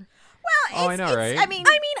measure. Well, Oh, I know, right? I mean,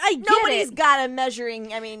 I get nobody's it. got a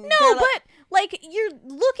measuring. I mean, No, they're like, but, like, you're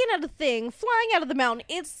looking at a thing flying out of the mountain.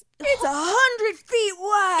 It's 100 feet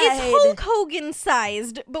wide. It's Hulk Hogan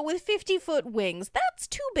sized, but with 50-foot wings. That's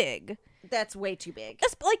too big. That's way too big.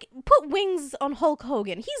 Like, put wings on Hulk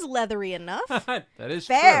Hogan. He's leathery enough. That is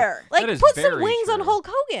Fair. true. Like, That is put some very wings on true. Hulk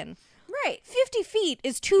Hogan. Right. 50 feet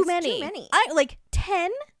is too It's many. too many. I like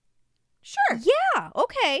 10. Sure. Yeah,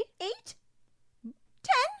 okay. 8? 10?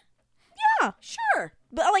 Yeah. Sure.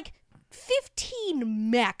 But like 15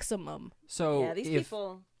 maximum. So Yeah, these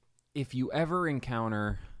people. if you ever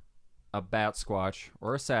encounter a bat squatch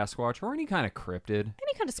or a Sasquatch or any kind of cryptid,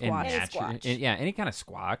 Any kind of in squatch. Any natu- squatch. any kind of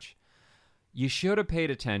squatch, you should have paid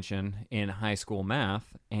attention in high school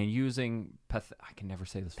math and using I can never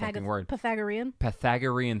say this fucking word. Pythagorean.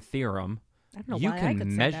 Pythagorean theorem. I don't know You why I can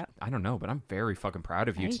could say measure. that. I don't know, but I'm very fucking proud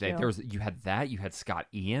of you Thank today. you. You had that. You had Scott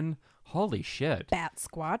Ian. Holy shit. Bat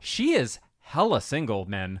squatch. She is hella single,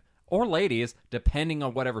 men or ladies, depending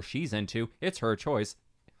on whatever she's into. It's her choice.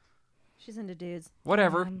 She's into dudes.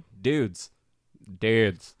 Whatever. Dudes.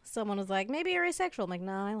 Someone was like, maybe you're asexual. I'm like,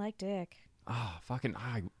 no, I like dick. Oh, fucking.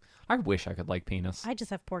 I wish I could like penis. I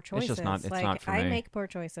just have poor choices. just not- it's like, not for I me. make poor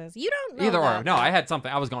choices. You don't know Either or. that. No, I had something.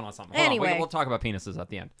 I was going on something. Hold on. Anyway. We'll talk about penises at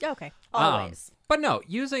the end. Okay. Always. But no,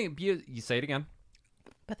 you say it again.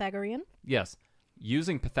 Pythagorean? Yes.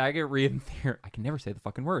 Using Pythagorean theorem. I can never say the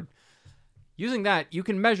fucking word. Using that, you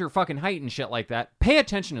can measure fucking height and shit like that. Pay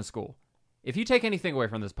attention in school. If you take anything away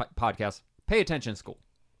from this podcast, pay attention in school.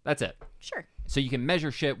 That's it. Sure. So you can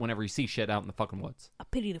measure shit whenever you see shit out in the fucking woods. I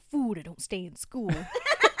pity the fool that don't stay in school.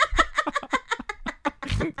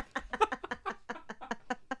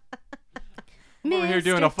 We're here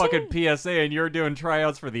doing a Mr. fucking T. PSA and you're doing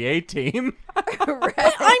tryouts for the A team.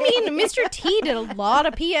 I mean, Mr. T did a lot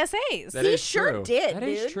of PSAs. That He is sure true. did, That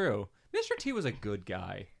is dude. true. Mr. T was a good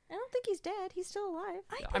guy. I don't think he's dead. He's still alive.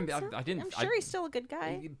 I'm sure he's still a good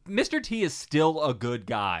guy. Mr. T is still a good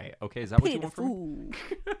guy. Okay, is that what Pity you the want from me?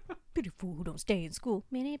 fool. Pity the fool who don't stay in school.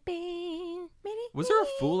 Was there a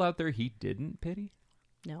fool out there he didn't pity?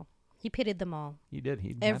 No. He pitied them all. He did.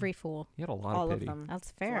 He Every fool. he had a lot All of of pity. them. That's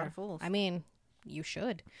It's a lot fair. of fools. I mean, you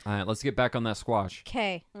should. All right, let's get back on that squash.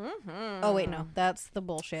 Okay. Mm-hmm. Oh, wait, no. That's the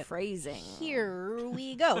bullshit. Phrasing. Here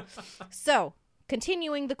we go. So,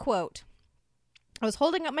 continuing the quote. I was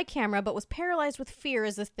holding up my camera, but was paralyzed with fear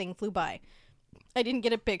as this thing flew by. I didn't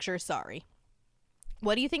get a picture, sorry.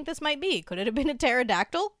 What do you think this might be? Could it have been a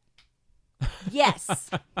pterodactyl? Yes.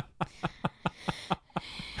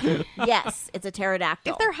 Yes, it's a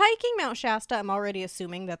pterodactyl. If they're hiking Mount Shasta, I'm already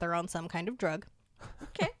assuming that they're on some kind of drug.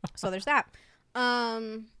 Okay. So there's that.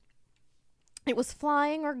 It was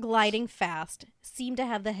flying or gliding fast, seemed to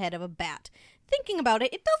have the head of a bat. Thinking about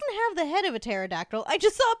it, it doesn't have the head of a pterodactyl. I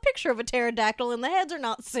just saw a picture of a pterodactyl and the heads are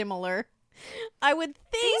not similar. I would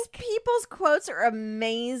These think... people's quotes are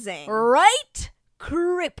amazing. Right?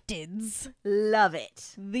 Cryptids. Love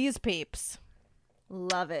it. These peeps.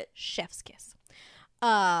 Love it. Chef's kiss.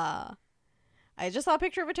 I just saw a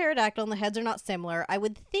picture of a pterodactyl and the heads are not similar. I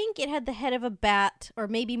would think it had the head of a bat or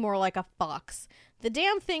maybe more like a fox. The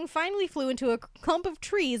damn thing finally flew into a clump of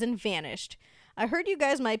trees and vanished. I heard you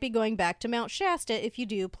guys might be going back to Mount Shasta. If you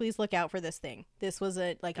do, please look out for this thing. This was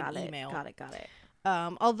an email. Got it.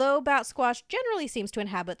 Although bat squash generally seems to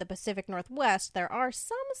inhabit the Pacific Northwest, there are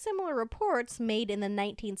some similar reports made in the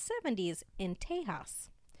 1970s in Tejas.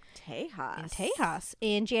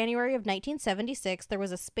 In January of 1976, there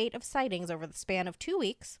was a spate of sightings over the span of 2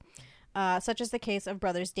 weeks, such as the case of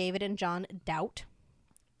brothers David and John Doubt,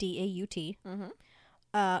 D-A-U-T,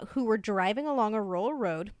 who were driving along a rural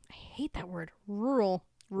road. I hate that word. Rural.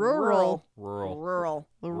 The Rural.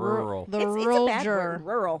 rural It's a bad jur. word.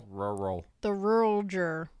 Rural. The rural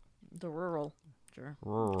jur. The rural. Jur.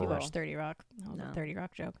 If you watch 30 Rock. That was a 30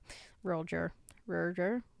 Rock joke. Rural jur. Rural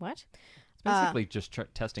jur. What? Basically, just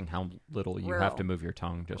testing how little you have to move your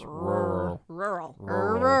tongue. Just rural.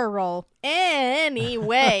 Rural.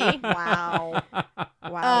 Anyway. Wow. Wow, we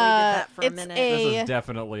did that for a it's minute. This is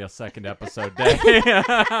definitely a second episode day.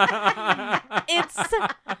 It's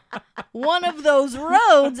one of those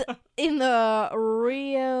roads in the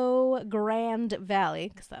Rio Grande Valley,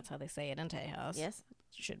 because that's how they say it in Tejas. Yes.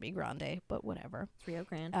 Should be Grande, but whatever. It's Rio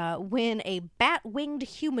Grande. When a bat-winged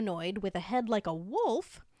humanoid with a head like a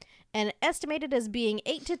wolf and estimated as being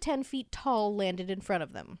 8 to 10 feet tall landed in front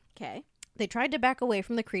of them. Okay. They tried to back away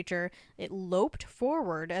from the creature. It loped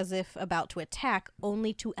forward as if about to attack,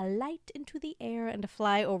 only to alight into the air and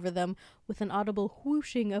fly over them with an audible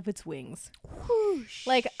whooshing of its wings. Whoosh.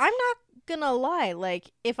 Like, I'm not gonna lie.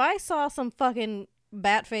 Like, if I saw some fucking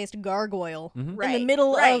bat-faced gargoyle in the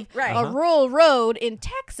middle of a rural road in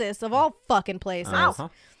Texas, of all fucking places,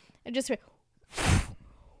 I'd just be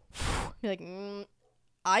like,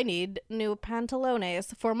 I need new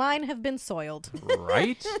pantalones, for mine have been soiled.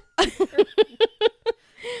 Right?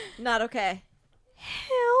 Not okay.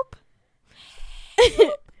 Help.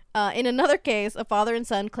 In another case, a father and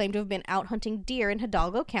son claimed to have been out hunting deer in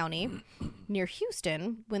Hidalgo County. near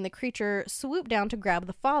Houston when the creature swooped down to grab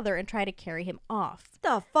the father and try to carry him off.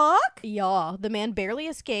 The fuck? Yeah, the man barely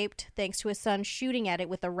escaped thanks to his son shooting at it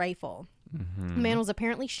with a rifle. The man was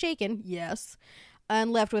apparently shaken, yes,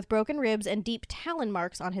 and left with broken ribs and deep talon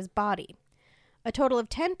marks on his body. A total of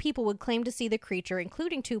 10 people would claim to see the creature,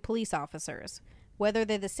 including 2 police officers. Whether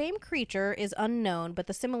they're the same creature is unknown, but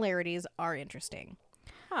the similarities are interesting.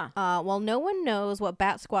 While no one knows what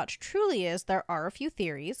Bat Squatch truly is, there are a few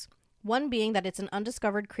theories. One being that it's an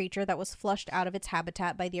undiscovered creature that was flushed out of its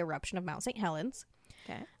habitat by the eruption of Mount St. Helens.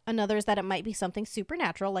 Okay. Another is that it might be something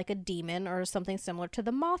supernatural, like a demon or something similar to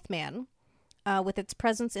the Mothman, with its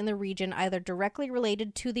presence in the region either directly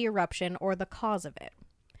related to the eruption or the cause of it.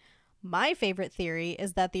 My favorite theory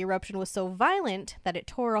is that the eruption was so violent that it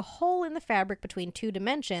tore a hole in the fabric between 2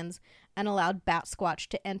 dimensions and allowed Bat Squatch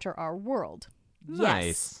to enter our world.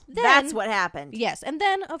 Nice. Yes. That's what happened. Yes, and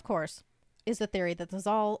then, of course, is the theory that this is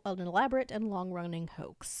all an elaborate and long-running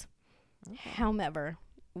hoax. Okay. However,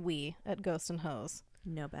 we at Ghosts and Hoes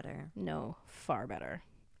No better. know far better.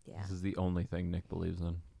 Yeah. This is the only thing Nick believes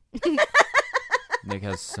in. Nick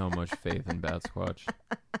has so much faith in Bat Squatch.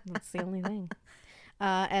 That's the only thing.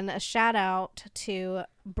 And a shout out to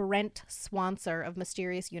Brent Swanser of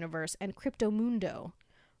Mysterious Universe and Cryptomundo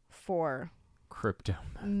for Crypto.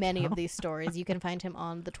 many of these stories. You can find him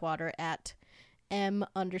on the Twitter at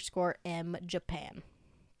M_M Japan.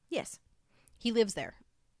 Yes. He lives there.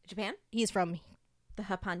 Japan? He's from, The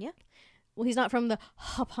Hapanya? well, he's not from the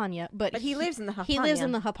Hapanya, but But he lives in the He lives Hapanya.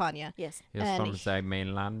 in the Hapanya. Yes. He's And from the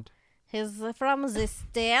mainland. He's from the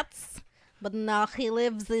States, but now he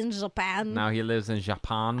lives in Japan. Now he lives in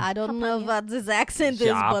Japan. I don't know what his accent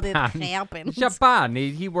is, but it Japan. happens. Japan.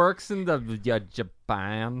 He works in the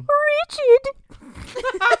Japan. Richard!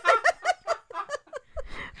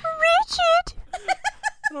 Richard!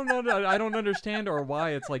 I don't understand or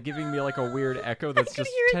why it's like giving me like a weird echo that's just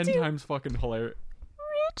hear it 10 too. times fucking hilarious.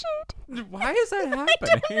 Richard! Why is that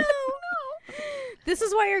happening? This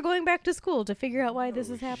is why you're going back to school, to figure out why this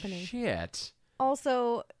is happening. Shit.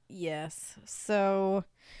 Also, yes. So,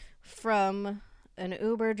 from an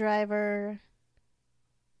Uber driver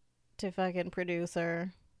to fucking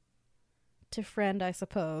producer to friend, I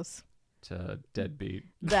suppose. To deadbeat.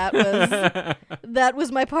 That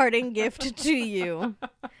was my parting gift to you.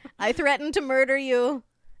 I threaten to murder you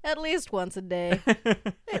at least once a day,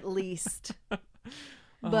 At least.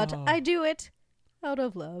 but Oh. I do it out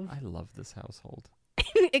of love. I love this household.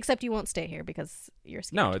 Except you won't stay here because you're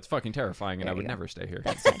scared. No, it's fucking terrifying, and There I would you go. never stay here.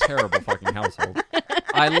 It's a terrible fucking household.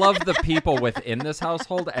 I love the people within this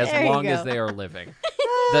household as There you long go. as they are living.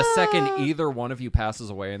 The second either one of you passes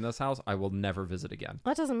away in this house, I will never visit again.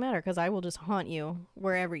 That doesn't matter because I will just haunt you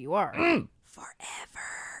wherever you are.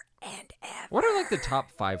 Forever and ever. What are like the top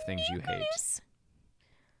 5 things you hate?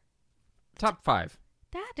 Top 5.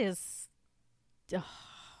 That is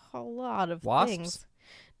a lot of Wasps? things.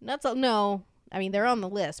 No. I mean, they're on the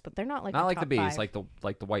list, but they're not like Not the like the top bees, 5.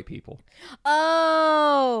 like the white people.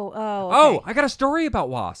 Oh, Oh, okay. I got a story about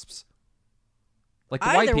wasps. Like the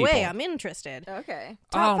white Either people. way, I'm interested. Okay.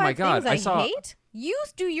 Top Oh 5 my God, things I saw- hate. You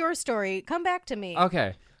do your story. Come back to me.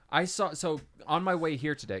 Okay. I saw, so on my way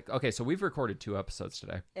here today, okay, so we've recorded 2 episodes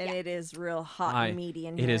today. And it is real hot and meaty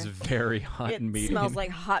in It here. is very hot It and meaty. smells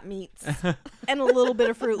like hot meats. And a little bit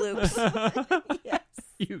of Fruit Loops. Yes.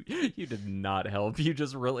 You did not help. You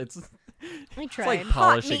just really, it's I like tried.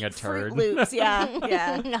 polishing Hot a meat turd. Fruit Loops. Yeah.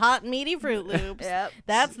 Yeah. Hot meaty Fruit Loops. Yep.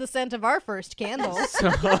 That's the scent of our first candle.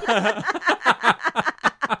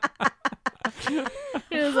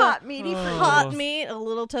 It was Hot meaty fruit. hot meat, a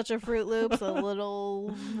little touch of Fruit Loops, a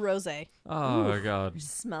little rosé. Oh my God.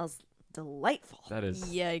 Smells delightful. That is.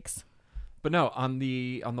 Yikes. But no, on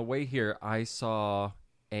the way here, I saw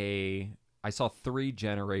 3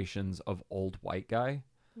 generations of old white guy,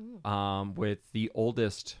 with the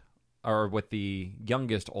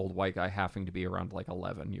youngest old white guy having to be around like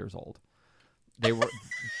 11 years old. They were.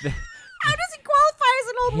 How does he qualify as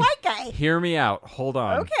an old white guy? Hear me out. Hold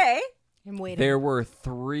on. Okay. I'm waiting. There were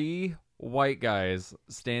 3 white guys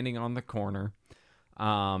standing on the corner.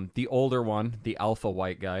 The older one, the alpha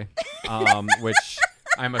white guy, which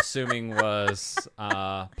I'm assuming was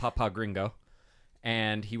Papa Gringo,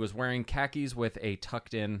 and he was wearing khakis with a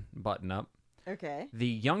tucked-in button-up. Okay. The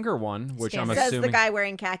younger one, which I'm Standard. Says assuming the guy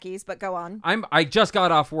wearing khakis, but go on. I just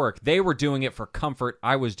got off work. They were doing it for comfort.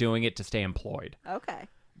 I was doing it to stay employed. Okay.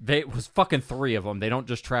 It was fucking 3 of them. They don't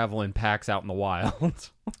just travel in packs out in the wild.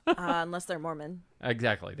 Unless they're Mormon.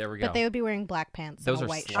 Exactly. There we go. But they would be wearing black pants Those and a are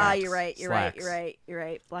white slacks. shirt. Ah, you're right. Slacks. You're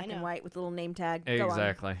right. Black and white with a little name tag. Go on.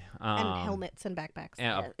 Exactly. And helmets and backpacks.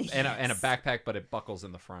 And a backpack, but it buckles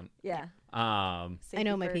in the front. Yeah. I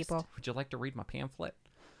know my Safety first. people. Would you like to read my pamphlet?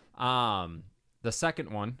 The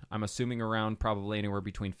second one, I'm assuming around probably anywhere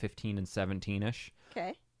between 15 and 17-ish.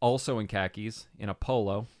 Okay. Also in khakis, in a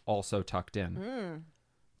polo, also tucked in.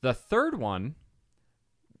 The third one,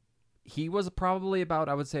 he was probably about,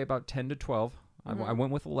 I would say, about 10 to 12. I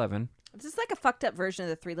went with 11. This is like a fucked up version of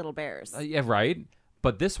the Three Little Bears. Yeah, right.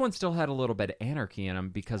 But this one still had a little bit of anarchy in them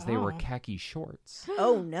because they were khaki shorts.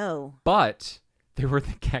 Oh, no. But they were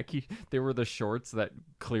the shorts that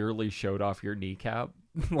clearly showed off your kneecap.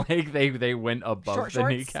 Like they went above Short the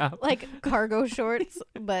shorts? kneecap. Like cargo shorts,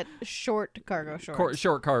 but short cargo shorts.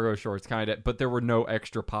 Short cargo shorts, kind of, but there were no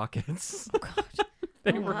extra pockets. Oh, God.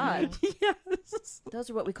 They Oh, were God. yes. Those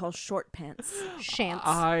are what we call short pants.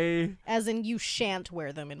 Shants. As in, you shan't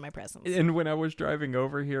wear them in my presence. And when I was driving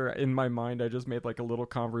over here, in my mind, I just made like a little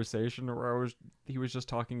conversation where he was just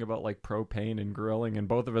talking about like propane and grilling, and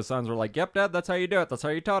both of his sons were like, "Yep, Dad, that's how you do it. That's how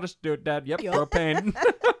you taught us to do it, Dad. Yep, propane."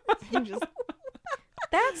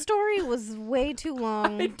 That story was way too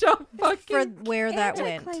long I don't for fucking. where that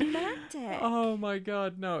went. Anticlimactic. Oh my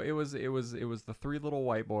God, no! It was the 3 little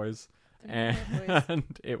white boys. And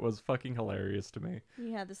it was fucking hilarious to me.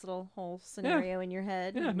 You had this little whole scenario in your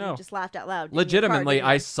head. Yeah, and no. You just laughed out loud. Legitimately,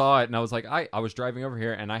 I saw it and I was like, I was driving over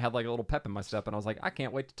here and I had like a little pep in my step and I was like, I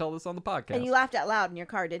can't wait to tell this on the podcast. And you laughed out loud in your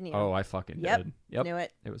car, didn't you? Oh, I fucking Yep. did. Yep. Knew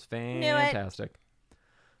it. It was fantastic.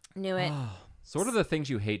 Knew it. So what are the things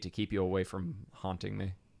you hate to keep you away from haunting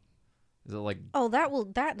me? Is it like Oh,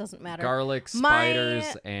 that doesn't matter. garlic,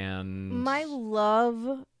 spiders, and My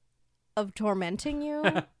love of tormenting you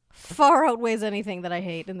far outweighs anything that I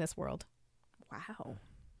hate in this world. Wow.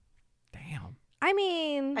 Damn. I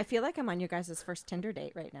mean, I feel like I'm on your guys' first Tinder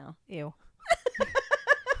date right now. ew.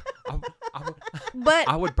 But But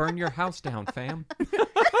I would burn your house down, fam.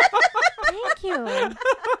 thank you.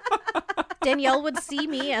 Danielle would see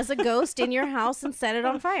me as a ghost in your house and set it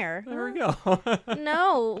on fire. There we go.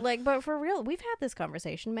 No, but for real, we've had this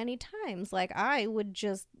conversation many times. Like, I would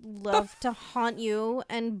just love to haunt you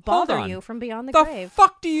and bother on. you from beyond the The grave.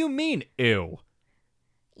 fuck do you mean, ew?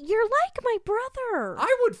 You're like my brother.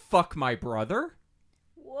 I would fuck my brother.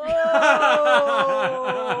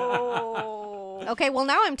 Whoa. Okay, well,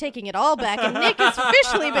 now I'm taking it all back, and Nick has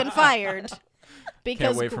officially been fired. Because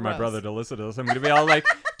Can't wait for my gross. brother to listen to this. I'm going to be all like,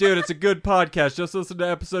 dude, it's a good podcast. Just listen to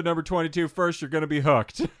episode number 22 first. You're going to be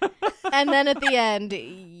hooked. And then at the end,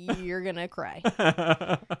 you're going to cry.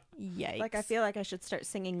 Yikes. Like, I feel like I should start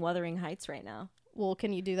singing Wuthering Heights right now. Well,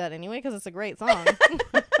 can you do that anyway? Because it's a great song.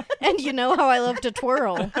 And you know how I love to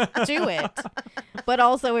twirl to it. But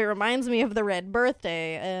also, it reminds me of the Red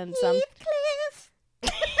Birthday and some... Heathcliff!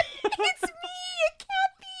 It's me,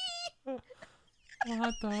 Kathy!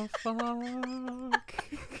 What the fuck?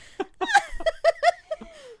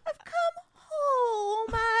 I've come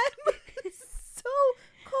home. I'm so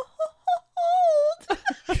cold.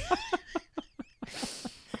 Let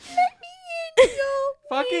me in your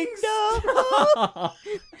Fucking window. stop. I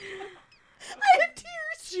have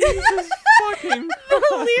tears. Jesus fucking The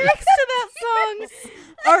lyrics to that song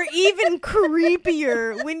are even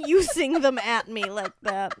creepier when you sing them at me like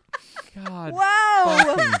that. God Wow.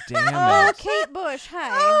 fucking damn Oh, it. Kate Bush, hi.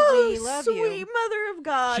 Oh, we love sweet you. mother of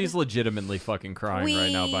God. She's legitimately fucking crying We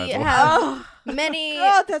right now, by the way. have Oh, many,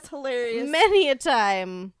 God, that's hilarious. many a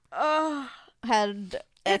time Oh, had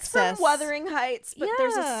it's excess. from Wuthering Heights, but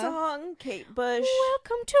there's a Yeah. song, Kate Bush.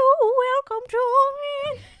 Welcome to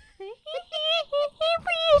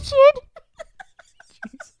Richard.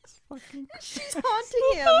 She's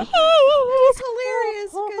haunting him. It's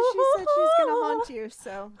hilarious because she said she's going to haunt you,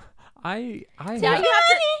 so. I Now have,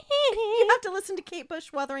 you have to listen to Kate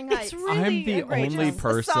Bush, Wuthering Heights. It's really I'm the a great only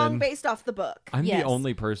song. It's a song person. based off the book. I'm Yes. the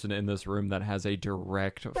only person in this room that has a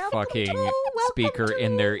direct Welcome fucking to- speaker welcome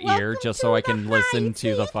in their to- ear welcome just to so I the can listen heights,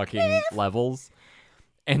 to the Heathcliff. fucking levels.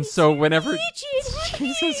 And so whenever Jesus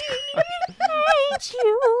Christ.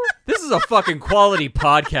 This is a fucking quality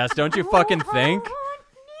podcast, don't you fucking think?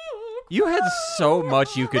 You had so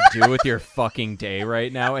much you could do with your fucking day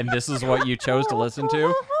right now, and this is what you chose to listen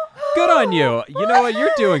to? Good on you. You know what?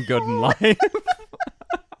 You're doing good in life.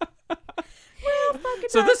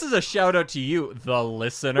 So this is a shout out to you, the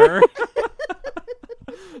listener.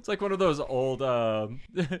 It's like one of those old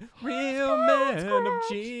real men of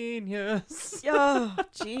genius. Oh,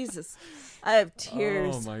 Jesus. I have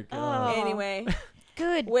tears. Oh my god. Anyway,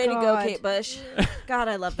 Good way to go, God. Kate Bush. God,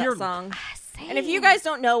 I love that You're- song. insane. And if you guys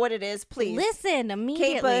don't know what it is, please listen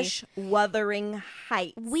immediately. Kate Bush, Wuthering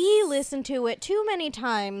Heights. We listened to it too many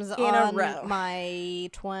times In on a row. my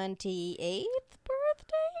 28th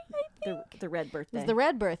birthday, I think. The red birthday. It was the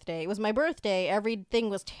red birthday. It was my birthday. Everything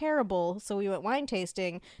was terrible, so we went wine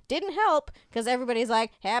tasting. Didn't help, because everybody's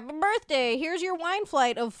like, happy birthday. Here's your wine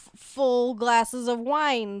flight of full glasses of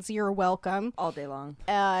wines. You're welcome. all day long.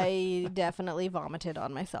 I definitely vomited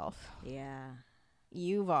on myself. Yeah.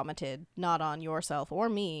 You vomited, not on yourself or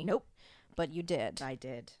me. Nope. But you did. I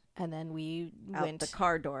did. And then we Out went. the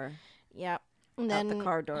car door. Yep. And Out then the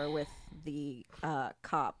car door with the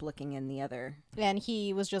cop looking in the other. And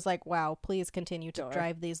he was just like, wow, please continue to Door.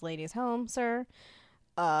 drive these ladies home, sir.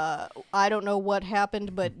 I don't know what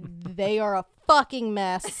happened, but they are a fucking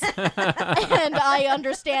mess. And I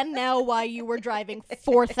understand now why you were driving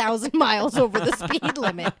 4,000 miles over the speed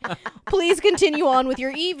limit. Please continue on with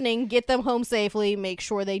your evening. Get them home safely. Make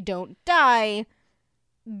sure they don't die.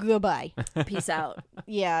 Goodbye. Peace out.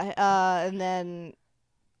 Yeah. And then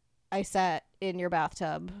I sat in your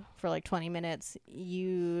bathtub for like 20 minutes.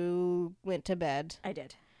 You went to bed. I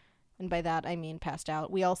did. And by that, I mean passed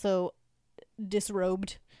out. We also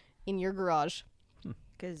disrobed in your garage.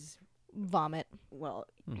 Because, Vomit. well,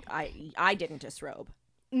 I didn't disrobe.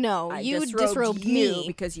 No, I you disrobed me. you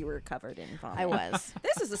because you were covered in vomit. I was.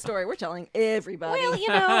 This is a story we're telling everybody. Well, you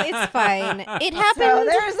know, it's fine. It so happened.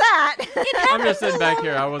 there's that. It I'm happened just sitting a back long-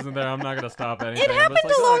 here. I wasn't there. I'm not going to stop anything. It happened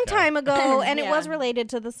a long time ago, and it Yeah. was related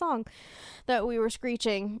to the song that we were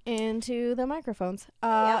screeching into the microphones.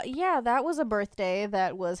 Yeah, that was a birthday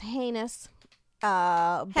that was heinous.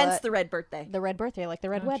 Hence But the red birthday. the red birthday, like the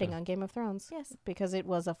red Gotcha. wedding on Game of Thrones. Yes. Because it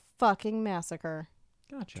was a fucking massacre.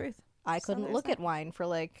 Gotcha. Truth. I So couldn't there's look that. at wine for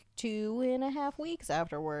like 2.5 weeks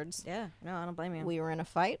afterwards. Yeah. No, I don't blame you. We were in a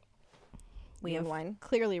fight. We You have and wine?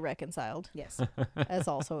 clearly reconciled, Yes. as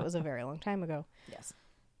also it was a very long time ago. Yes.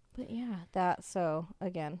 But yeah, that, so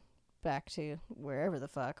again, back to wherever the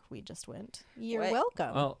fuck we just went. You're Wait.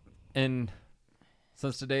 welcome. Well, and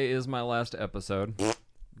since today is my last episode,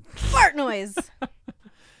 Fart noise!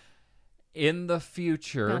 in the Gonna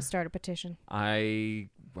future, start a petition. I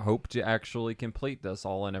hope to actually complete this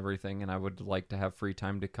all and everything, and I would like to have free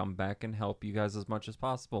time to come back and help you guys as much as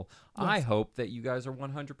possible. I Yes. hope that you guys are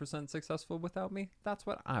 100% successful without me. That's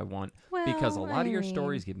what I want. Because a Well, lot of your I mean-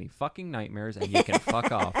 stories give me fucking nightmares, and you can fuck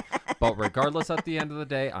off. But regardless, at the end of the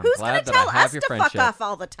day, I'm Who's going glad to that tell I have us your to friendship. fuck off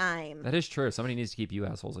all the time? That is true. Somebody needs to keep you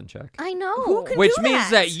assholes in check. I know. Who can Which do means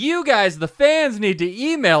that you guys, the fans, need to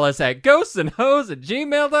email us at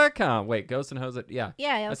ghostsandhoes@gmail.com. Wait, ghostsandhoes at... Yeah.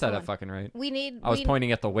 Yeah, I that's said the that one. fucking right. We need. I was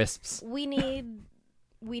pointing at the wisps. We need.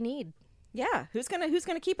 Yeah. Who's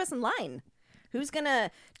gonna keep us in line? Who's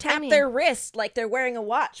gonna tap mean- their wrist like they're wearing a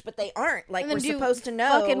watch, but they aren't? Like And then we're do supposed to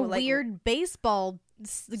know. Fucking like, weird baseball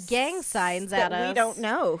gang signs at that us. we don't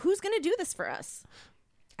know. Who's gonna do this for us?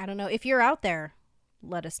 I don't know. If you're out there,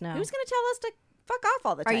 let us know. Who's gonna tell us to fuck off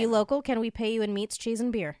all the Are time? you local? Can we pay you in meats, cheese,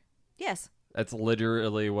 and beer? Yes. That's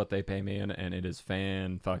literally what they pay me in, and it is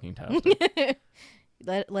fan-fucking-tastic.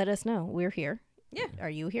 Let us know. We're here. Yeah. Are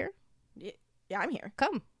you here? Yeah, I'm here.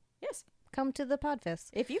 Come. Yes. Come to the Podfest.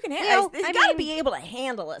 If you can Well, handle, you I gotta mean- be able to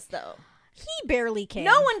handle us though. He barely can.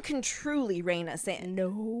 No one can truly rein us in.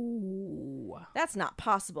 No. That's not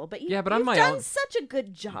possible. But Yeah, but I'm you've my done own- such a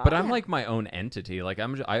good job. But I'm like my own entity. Like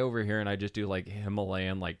I over here and I just do like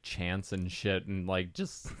Himalayan like chants and shit and like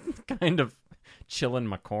just kind of chill in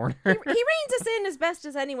my corner. he reins us in as best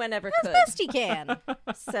as anyone ever could. Best he can.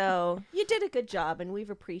 So you did a good job, and we've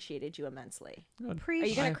appreciated you immensely. Are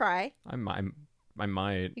you gonna cry? I might.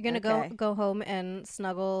 You're gonna Okay. go home and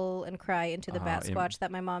snuggle and cry into the bat im- squatch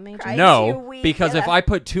that my mom made Cry. you. No, too weak, because if yeah. I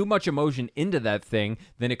put too much emotion into that thing,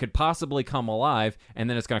 then it could possibly come alive, and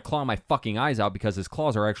then it's gonna claw my fucking eyes out because his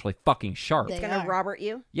claws are actually fucking sharp. They It's gonna are. Robert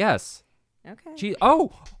you? Yes. Okay. Gee.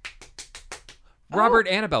 Oh. Robert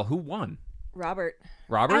Annabelle. Who won? Robert.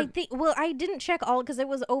 Robert. I think. Well, I didn't check all because it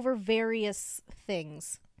was over various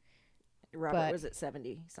things. Robert But- was at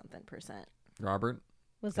 70-something%. Robert.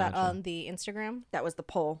 Was that Gotcha. on the Instagram? That was the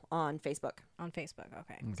poll on Facebook. On Facebook,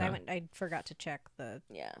 okay. 'Cause Okay. I forgot to check the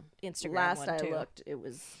Yeah. Instagram Last one I too. looked, it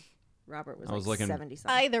was Robert was I was like looking-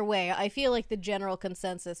 70-something. Either way, I feel like the general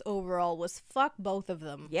consensus overall was fuck both of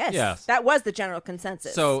them. Yes. Yes. That was the general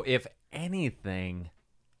consensus. So if anything,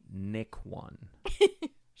 Nick won.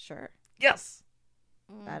 Sure. Yes.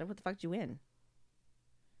 What the fuck did you win?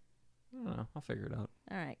 I don't know. I'll figure it out.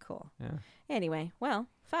 All right, cool. Yeah. Anyway, well,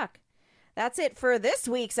 fuck. That's it for this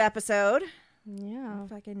week's episode. Yeah.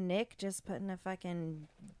 Fucking Nick just putting a fucking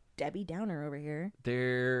Debbie Downer over here.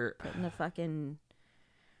 There. Putting a fucking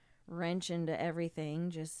wrench into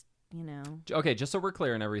everything. Just Okay, just so we're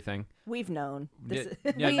clear and everything. we've known. This is-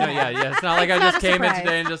 Yeah. It's not like I not just a came in surprise.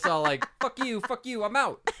 today and just saw like, fuck you, I'm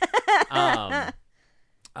out.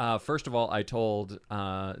 First of all, I told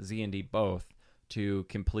Z and D both to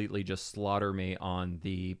completely just slaughter me on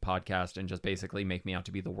the podcast and just basically make me out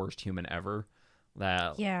to be the worst human ever.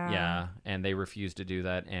 Yeah, and they refused to do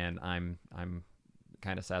that, and I'm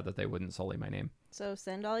kind of sad that they wouldn't sully my name. So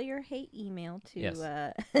send all your hate email to. Yes.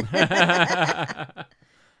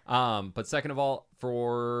 But second of all,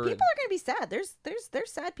 for People are gonna be sad. There's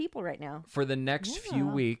sad people right now. for the next few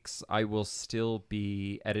Yeah. weeks, I will still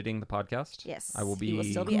be editing the podcast. Yes, I will you will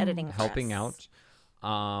be still be editing for helping us.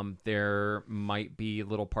 out. There might be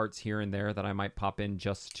little parts here and there that I might pop in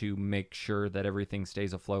just to make sure that everything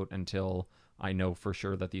stays afloat until I know for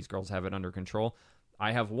sure that these girls have it under control.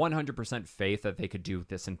 I have 100% faith that they could do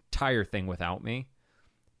this entire thing without me.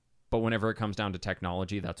 But whenever it comes down to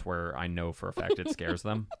technology, that's where I know for a fact it scares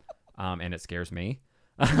them. And it scares me.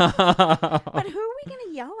 But who are we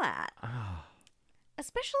gonna yell at?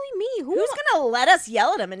 Especially me. Who's gonna let us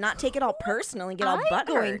yell at them and not take it all personal and get all I'm butthurt?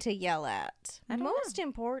 going to yell at? I don't Most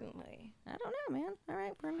importantly. I don't know, man. All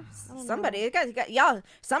right, we're gonna, don't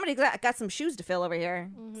somebody got some shoes to fill over here.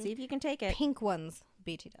 See if you can take it. Pink ones.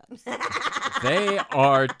 BT dubs. They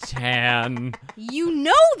are tan. You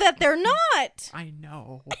know that they're not. I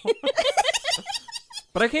know.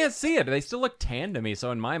 But I can't see it. They still look tan to me. So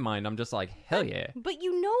in my mind, I'm just like, hell yeah. But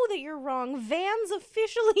you know that you're wrong. Vans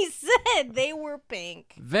officially said they were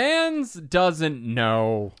pink. Vans doesn't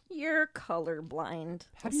know. You're colorblind.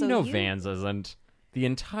 How do you So know you- Vans isn't? The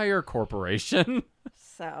entire corporation.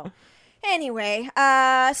 So, anyway,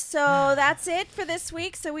 so that's it for this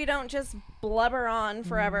week. So we don't just blubber on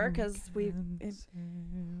forever because we.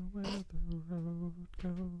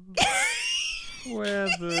 Where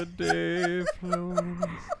the day flows.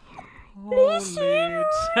 Holy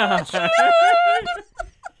time.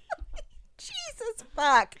 Jesus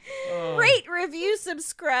fuck. Oh. Rate, review,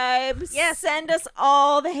 subscribe. Yes. Send us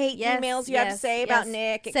all the hate Yes, emails you have to yes, say about yes.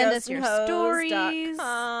 Nick. At Send us your stories.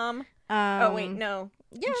 ghostandhoes.com. Oh, wait, no.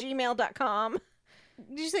 yeah. Gmail.com.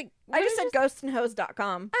 Did you say? I just said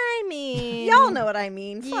ghostandhoes.com. I mean, Y'all know what I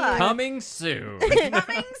mean. Yeah. Fuck. Coming soon.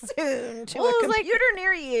 Coming soon to Well, a it was like- computer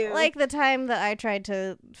near you. like the time that I tried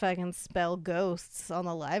to fucking spell ghosts on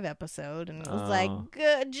the live episode, and it was like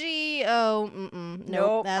G-O. Nope,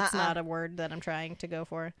 Nope, that's not a word that I'm trying to go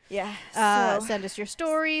for. yeah. So, Send us your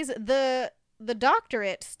stories. The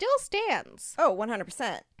doctorate still stands.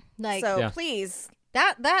 100%. Like So Yeah. please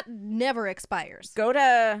that never expires. go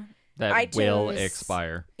to That will iTunes.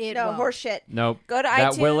 expire. It no won't. horseshit. Nope. Go to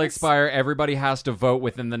that will iTunes. expire. Everybody has to vote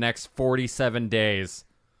within the next 47 days.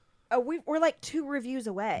 We're like 2 reviews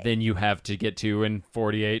away. Then you have to get to in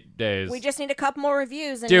 48 days. We just need a couple more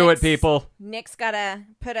reviews. And Do it, Nick's- people. Nick's gotta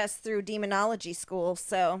put us through demonology school,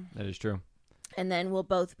 so That is true. and then we'll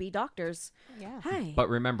both be doctors. Yeah. Hi, But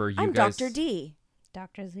remember, you I'm guys. Dr. D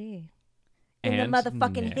Dr. Z. in the and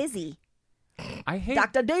motherfucking Nick. hizzy. I hate.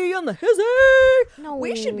 Dr. D in the hizzy. No,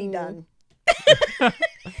 We should be done.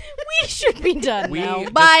 We should be done We now.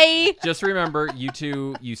 just- Bye. Just remember, you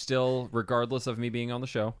two, you still, regardless of me being on the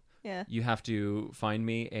show, Yeah. you have to find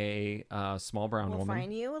me a small brown We'll woman.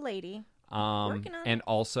 find you a lady. Um, Working on and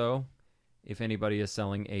also, if anybody is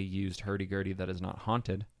selling a used hurdy-gurdy that is not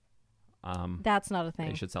haunted, That's not a they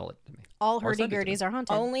thing. should sell it to me. All Or send it to me. hurdy-gurdies are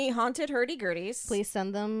haunted. Only haunted hurdy-gurdies. Please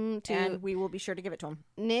send them to And we will be sure to give it to him.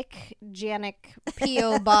 Nick Janik,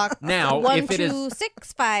 P.O. Box Now, if it is-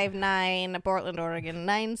 12659, Portland, Oregon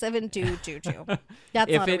 97222.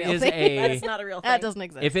 That's If not a it real is thing. a- That's not a real thing. That doesn't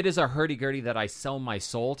exist. If it is a hurdy-gurdy that I sell my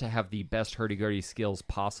soul to have the best hurdy-gurdy skills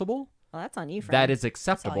possible, Well, that's on you, friend. that is That's all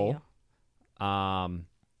acceptable.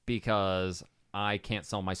 Because I can't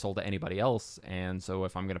sell my soul to anybody else, and so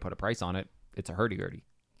if I'm going to put a price on it, it's a hurdy-gurdy.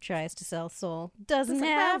 Tries to sell soul. Doesn't Doesn't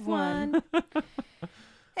have one.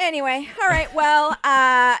 Anyway, all right. Well,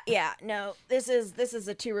 yeah, no, this is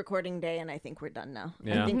a 2 recording day, and I think we're done now.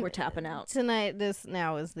 Yeah. I think we're tapping out. Tonight, this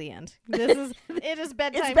now is the end. It is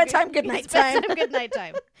bedtime. It's bedtime, good night It's time. bedtime, good night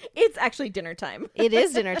time. It's actually dinner time. It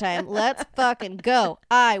is dinner time. Let's fucking go.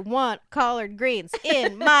 I want collard greens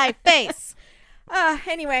in my face.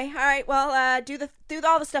 Anyway, all right. Well, do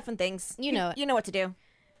all the stuff and things. You know it. You know what to do.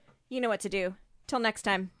 You know what to do. Till next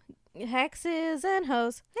time. Hexes and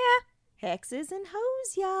hoes. Yeah. Hexes and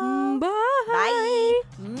hoes, y'all. Bye. Bye.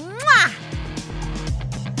 Mwah!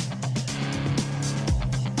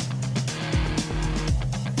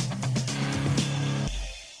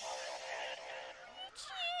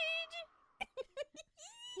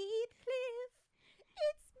 Heathcliff,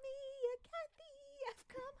 it's me, Kathy. I've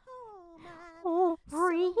come home. I'm Oh, so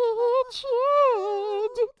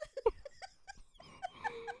Richard.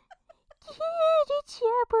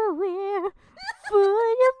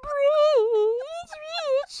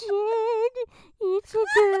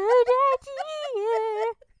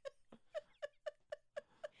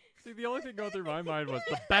 See, the only thing going through my mind was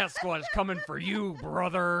the best squat's coming for you,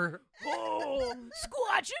 brother. Oh,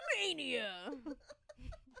 Squatchamania!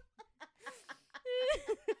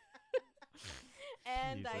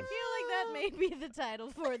 And I feel like that may be the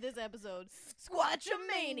title for this episode.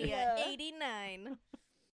 Squatchamania 89.